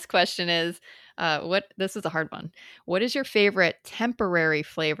my last question is, this is a hard one. What is your favorite temporary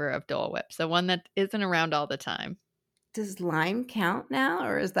flavor of Dole Whip? So one that isn't around all the time. Does lime count now,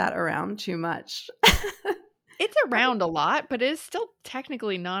 or is that around too much? It's around a lot, but it is still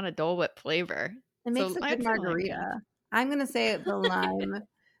technically not a Dole Whip flavor. It makes a good margarita. I'm going to say the lime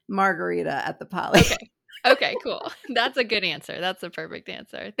margarita at the Poly. Okay, cool. That's a good answer. That's a perfect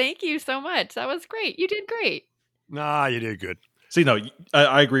answer. Thank you so much. That was great. You did great. Nah, you did good. See, no,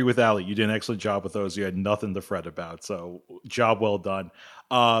 I agree with Allie. You did an excellent job with those. You had nothing to fret about. So, job well done.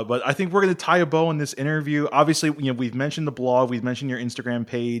 But I think we're going to tie a bow on this interview. Obviously, we've mentioned the blog, we've mentioned your Instagram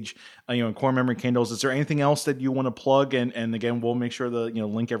page, and Core Memory Candles. Is there anything else that you want to plug? And again, we'll make sure to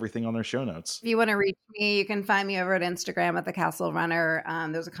link everything on our show notes. If you want to reach me, you can find me over at Instagram at the Castle Runner.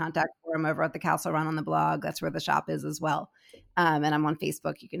 There's a contact form over at the Castle Run on the blog. That's where the shop is as well. And I'm on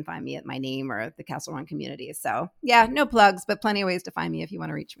Facebook. You can find me at my name or the Castle Run community. So yeah, no plugs, but plenty of ways to find me if you want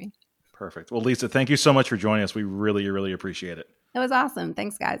to reach me. Perfect. Well, Lisa, thank you so much for joining us. We really, really appreciate it. It was awesome.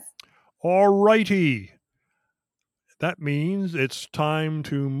 Thanks, guys. All righty. That means it's time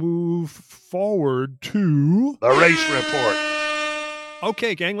to move forward to the race report.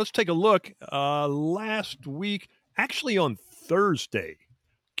 Okay, gang, let's take a look. Last week, actually on Thursday,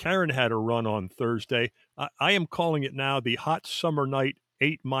 Karen had a run on Thursday. I am calling it now the Hot Summer Night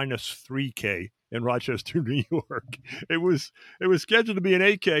 8-3K in Rochester, New York. It was scheduled to be an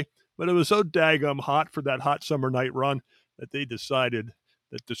 8K, but it was so daggum hot for that Hot Summer Night run that they decided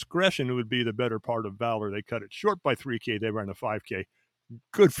that discretion would be the better part of valor. They cut it short by 3K. They ran a 5K.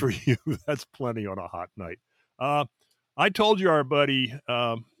 Good for you. That's plenty on a hot night. I told you our buddy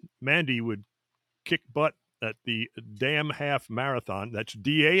Mandy would kick butt at the Dam Half Marathon. That's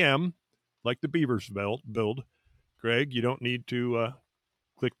DAM, like the Beavers build. Greg, you don't need to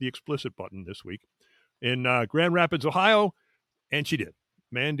click the explicit button this week. In Grand Rapids, Ohio, and she did.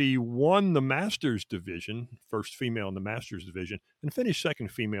 Mandy won the Masters division, first female in the Masters division, and finished second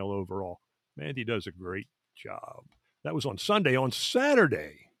female overall. Mandy does a great job. That was on Sunday. On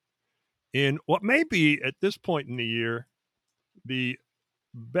Saturday, in what may be, at this point in the year, the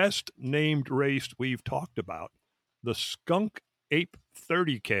best named race we've talked about, the Skunk Ape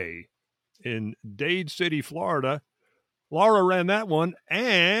 30K in Dade City, Florida. Laura ran that one,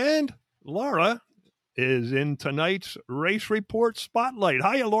 and Laura is in tonight's race report spotlight.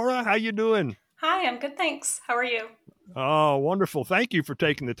 Hiya, Laura. How you doing? Hi, I'm good, thanks. How are you? Oh, wonderful. Thank you for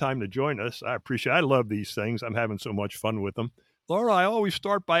taking the time to join us. I appreciate it. I love these things. I'm having so much fun with them. Laura, I always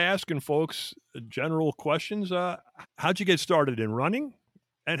start by asking folks general questions. How'd you get started in running?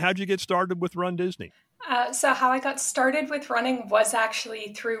 And how'd you get started with Run Disney? So how I got started with running was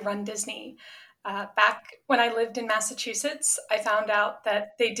actually through Run Disney. Back when I lived in Massachusetts, I found out that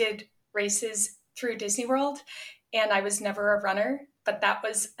they did races through Disney World, and I was never a runner, but that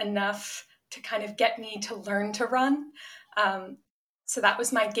was enough to kind of get me to learn to run. So that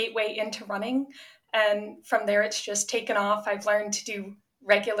was my gateway into running. And from there, it's just taken off. I've learned to do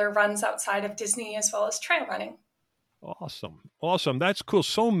regular runs outside of Disney as well as trail running. Awesome. That's cool.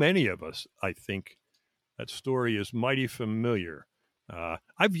 So many of us, I think that story is mighty familiar.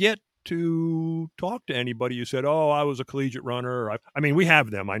 I've yet to talk to anybody who said, oh, I was a collegiate runner. I mean, we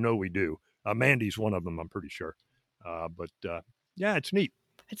have them. I know we do. Mandy's one of them, I'm pretty sure. But yeah, it's neat.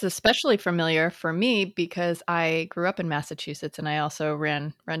 It's especially familiar for me because I grew up in Massachusetts and I also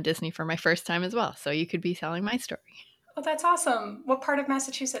ran Run Disney for my first time as well. So you could be telling my story. Oh, that's awesome. What part of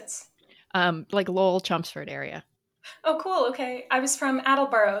Massachusetts? Like Lowell, Chelmsford area. Oh, cool. Okay. I was from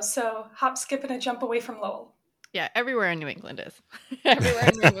Attleboro, so hop, skip, and a jump away from Lowell. Yeah, everywhere in New England is. Everywhere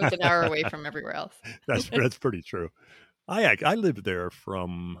in New England is an hour away from everywhere else. That's pretty true. I lived there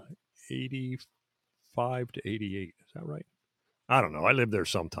from 85 to 88. Is that right? I don't know. I lived there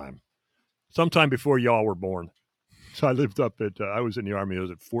sometime before y'all were born. So I lived up at, I was in the Army. I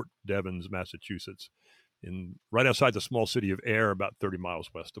was at Fort Devens, Massachusetts, right outside the small city of Ayer, about 30 miles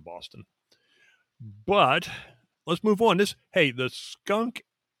west of Boston. But let's move on. The Skunk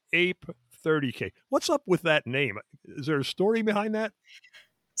Ape 30K. What's up with that name? Is there a story behind that?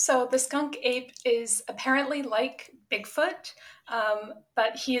 So the skunk ape is apparently like Bigfoot,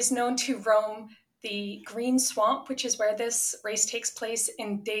 but he is known to roam the Green Swamp, which is where this race takes place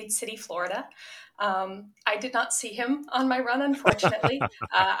in Dade City, Florida. I did not see him on my run, unfortunately.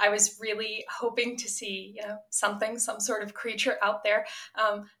 I was really hoping to see, some sort of creature out there.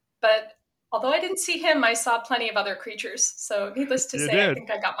 But although I didn't see him, I saw plenty of other creatures. So needless to say, I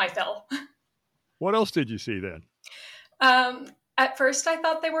think I got my fill. What else did you see then? At first, I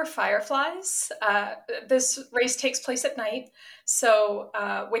thought they were fireflies. This race takes place at night. So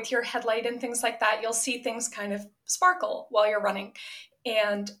with your headlight and things like that, you'll see things kind of sparkle while you're running.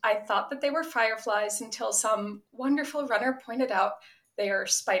 And I thought that they were fireflies until some wonderful runner pointed out they are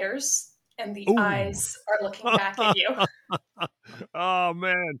spiders and the eyes are looking back at you. Oh,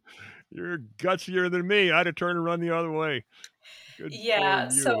 man. You're gutsier than me. I'd have turned and run the other way. Good yeah.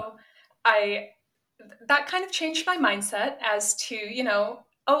 So that kind of changed my mindset as to,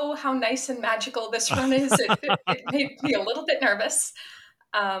 oh, how nice and magical this run is. It made me a little bit nervous.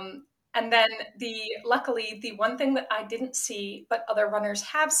 And then luckily, the one thing that I didn't see, but other runners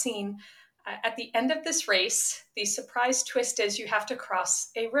have seen, at the end of this race, the surprise twist is you have to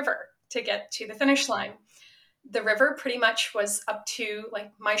cross a river to get to the finish line. The river pretty much was up to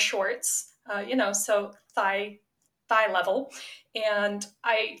like my shorts, so thigh level. And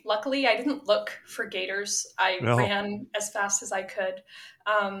luckily I didn't look for gators. I ran as fast as I could.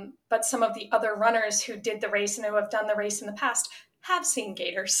 But some of the other runners who did the race and who have done the race in the past have seen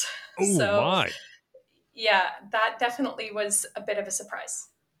gators. Oh, my. Yeah, that definitely was a bit of a surprise.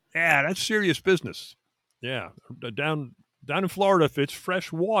 Yeah, that's serious business. Yeah. Down in Florida, if it's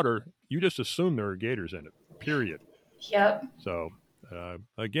fresh water, you just assume there are gators in it, period. Yep. So,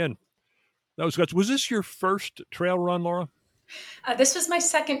 again, that was guts. Was this your first trail run, Laura? This was my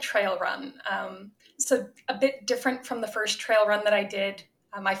second trail run. So a bit different from the first trail run that I did.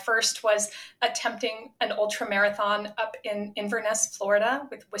 My first was attempting an ultra marathon up in Inverness, Florida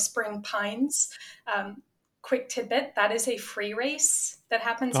with Whispering Pines. Quick tidbit, that is a free race that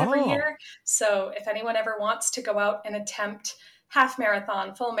happens every year. So if anyone ever wants to go out and attempt half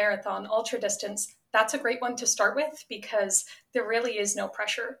marathon, full marathon, ultra distance, that's a great one to start with because there really is no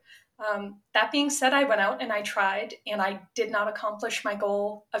pressure. That being said, I went out and I tried, and I did not accomplish my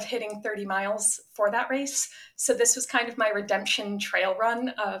goal of hitting 30 miles for that race. So this was kind of my redemption trail run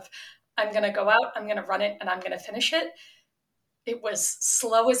of I'm going to go out, I'm going to run it, and I'm going to finish it. It was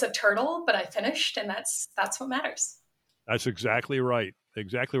slow as a turtle, but I finished, and that's what matters. That's exactly right.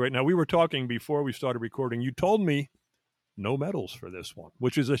 Exactly right. Now, we were talking before we started recording. You told me no medals for this one,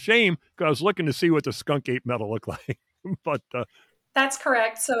 which is a shame because I was looking to see what the Skunk Ape medal looked like. But that's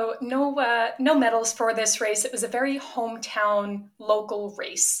correct. So no medals for this race. It was a very hometown local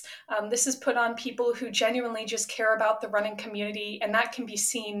race. This is put on people who genuinely just care about the running community, and that can be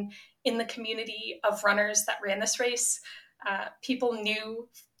seen in the community of runners that ran this race. People knew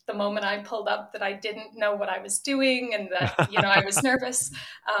the moment I pulled up that I didn't know what I was doing and that, I was nervous.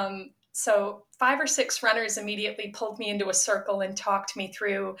 So 5 or 6 runners immediately pulled me into a circle and talked me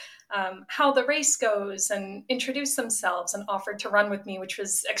through how the race goes and introduced themselves and offered to run with me, which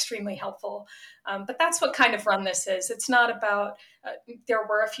was extremely helpful. But that's what kind of run this is. It's not about, there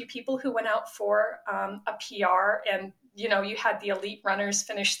were a few people who went out for a PR and, you had the elite runners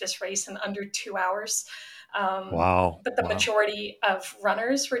finish this race in under 2 hours. Wow. But the majority of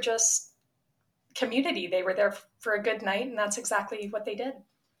runners were just community. They were there for a good night, and that's exactly what they did.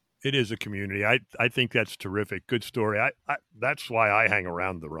 It is a community. I think that's terrific. Good story. That's why I hang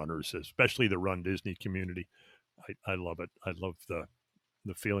around the runners, especially the Run Disney community. I love it. I love the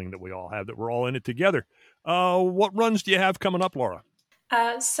feeling that we all have, that we're all in it together. What runs do you have coming up, Laura?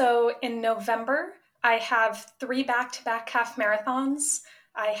 So in November, I have 3 back-to-back half marathons.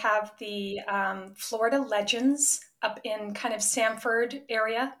 I have the Florida Legends up in kind of Sanford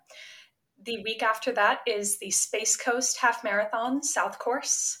area. The week after that is the Space Coast Half Marathon South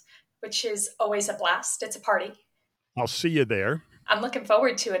Course, which is always a blast. It's a party. I'll see you there. I'm looking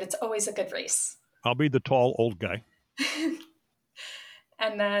forward to it. It's always a good race. I'll be the tall old guy.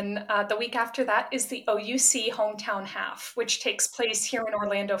 And then the week after that is the OUC Hometown Half, which takes place here in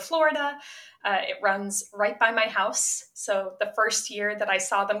Orlando, Florida. It runs right by my house. So the first year that I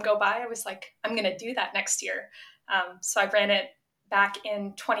saw them go by, I was like, I'm going to do that next year. So I ran it back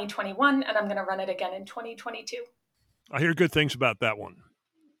in 2021, and I'm going to run it again in 2022. I hear good things about that one.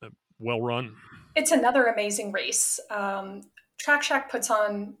 Well run. It's another amazing race. Track Shack puts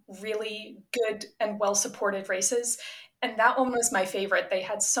on really good and well-supported races. And that one was my favorite. They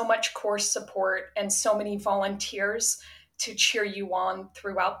had so much course support and so many volunteers to cheer you on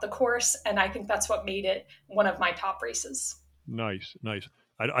throughout the course. And I think that's what made it one of my top races. Nice.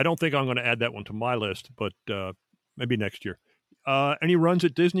 I don't think I'm going to add that one to my list, but maybe next year. Any runs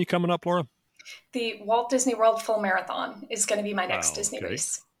at Disney coming up, Laura? The Walt Disney World Full Marathon is going to be my next Disney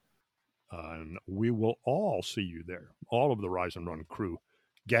race. And we will all see you there. All of the Rise and Run crew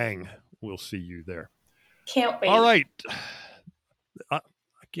gang will see you there. Can't wait. All right.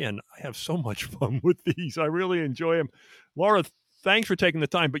 Again, I have so much fun with these. I really enjoy them. Laura, thanks for taking the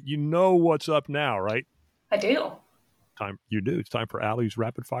time, but you know what's up now, right? I do. You do. It's time for Allie's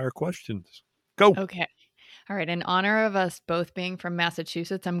rapid fire questions. Go. Okay. All right. In honor of us both being from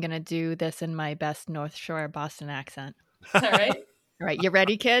Massachusetts, I'm going to do this in my best North Shore Boston accent. All right. All right. You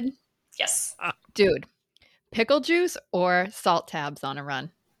ready, kid? Yes. Dude, pickle juice or salt tabs on a run?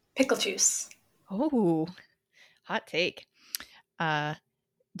 Pickle juice. Oh, hot take.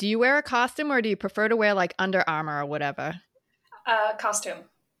 Do you wear a costume or do you prefer to wear like Under Armour or whatever? Costume.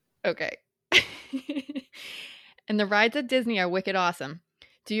 Okay. And the rides at Disney are wicked awesome.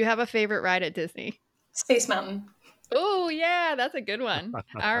 Do you have a favorite ride at Disney? Space Mountain. Oh, yeah, that's a good one.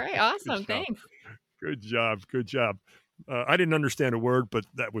 All right, awesome. Thanks. Good job. Good job. I didn't understand a word, but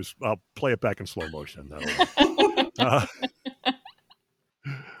I'll play it back in slow motion.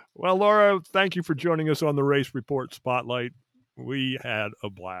 Well, Laura, thank you for joining us on the Race Report Spotlight. We had a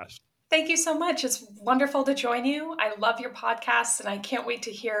blast. Thank you so much. It's wonderful to join you. I love your podcasts, and I can't wait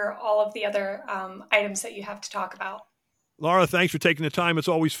to hear all of the other items that you have to talk about. Laura, thanks for taking the time. It's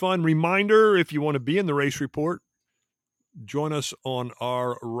always fun. Reminder, if you want to be in the Race Report, join us on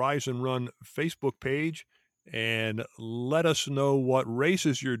our Rise and Run Facebook page and let us know what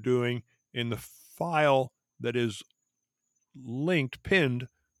races you're doing in the file that is pinned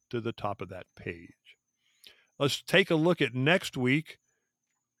to the top of that page. Let's take a look at next week,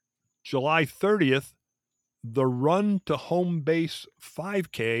 July 30th, the Run to Home Base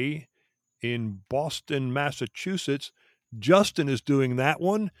 5K in Boston, Massachusetts. Justin is doing that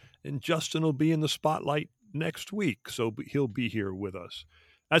one, and Justin will be in the spotlight next week, so he'll be here with us.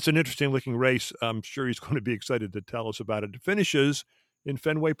 That's an interesting looking race. I'm sure he's going to be excited to tell us about it. It finishes in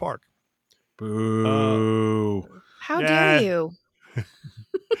Fenway Park. Boo. How dare you?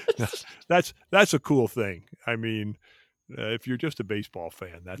 That's a cool thing. I mean, if you're just a baseball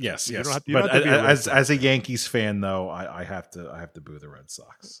fan, that's yes. You don't have to as a Yankees fan, though, I have to boo the Red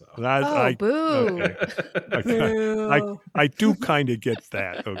Sox. So. Boo! Okay. I do kind of get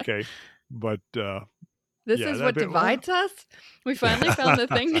that. Okay, but this is what divides us. We finally found the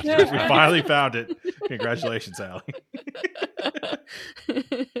thing. We finally found it. Congratulations, Allie.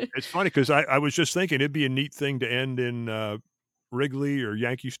 It's funny because I was just thinking it'd be a neat thing to end in Wrigley or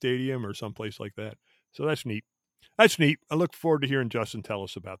Yankee Stadium or someplace like that. So that's neat. That's neat. I look forward to hearing Justin tell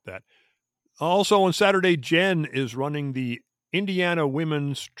us about that. Also on Saturday, Jen is running the Indiana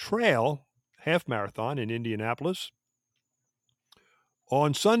Women's Trail Half Marathon in Indianapolis.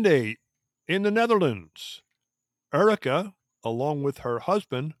 On Sunday, in the Netherlands, Erica, along with her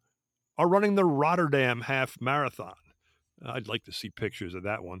husband, are running the Rotterdam Half Marathon. I'd like to see pictures of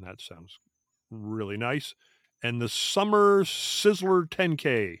that one. That sounds really nice. And the Summer Sizzler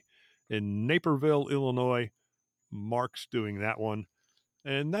 10K in Naperville, Illinois. Mark's doing that one.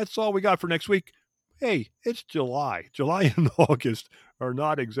 And that's all we got for next week. Hey, it's July. July and August are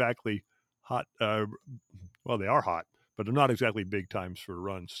not exactly hot. Well, they are hot, but they're not exactly big times for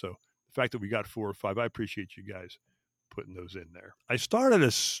runs. So the fact that we got 4 or 5, I appreciate you guys putting those in there. I started a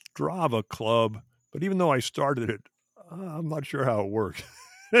Strava club, but even though I started it, I'm not sure how it works.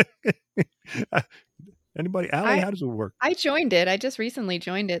 Anybody? Allie, how does it work? I joined it. I just recently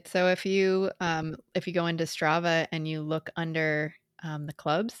joined it. So if you go into Strava and you look under the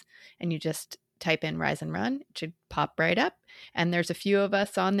clubs and you just type in Rise and Run, it should pop right up. And there's a few of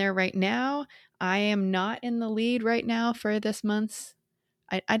us on there right now. I am not in the lead right now for this month's.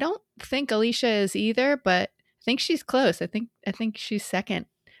 I don't think Alicia is either, but I think she's close. I think she's second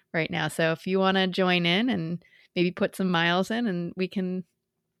right now. So if you want to join in and maybe put some miles in, and we can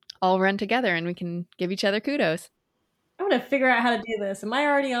all run together and we can give each other kudos. I want to figure out how to do this. Am I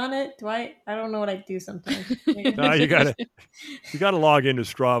already on it? I don't know what I do sometimes. No, you gotta log into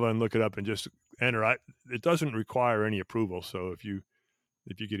Strava and look it up and just enter. It doesn't require any approval. So if you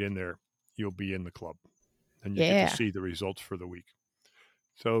get in there, you'll be in the club and you get to see the results for the week.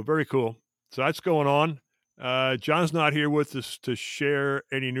 So very cool. So that's going on. John's not here with us to share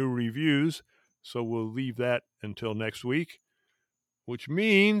any new reviews. So we'll leave that until next week, which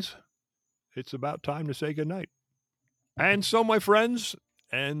means it's about time to say goodnight. And so, my friends,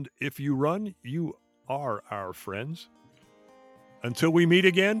 and if you run, you are our friends. Until we meet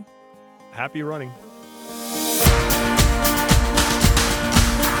again, happy running.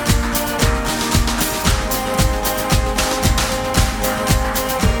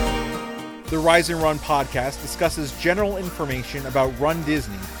 The Rise and Run podcast discusses general information about Run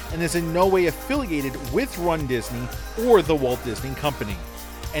Disney and is in no way affiliated with Run Disney or the Walt Disney Company.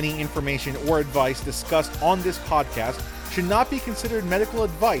 Any information or advice discussed on this podcast should not be considered medical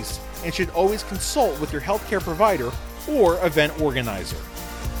advice and should always consult with your healthcare provider or event organizer.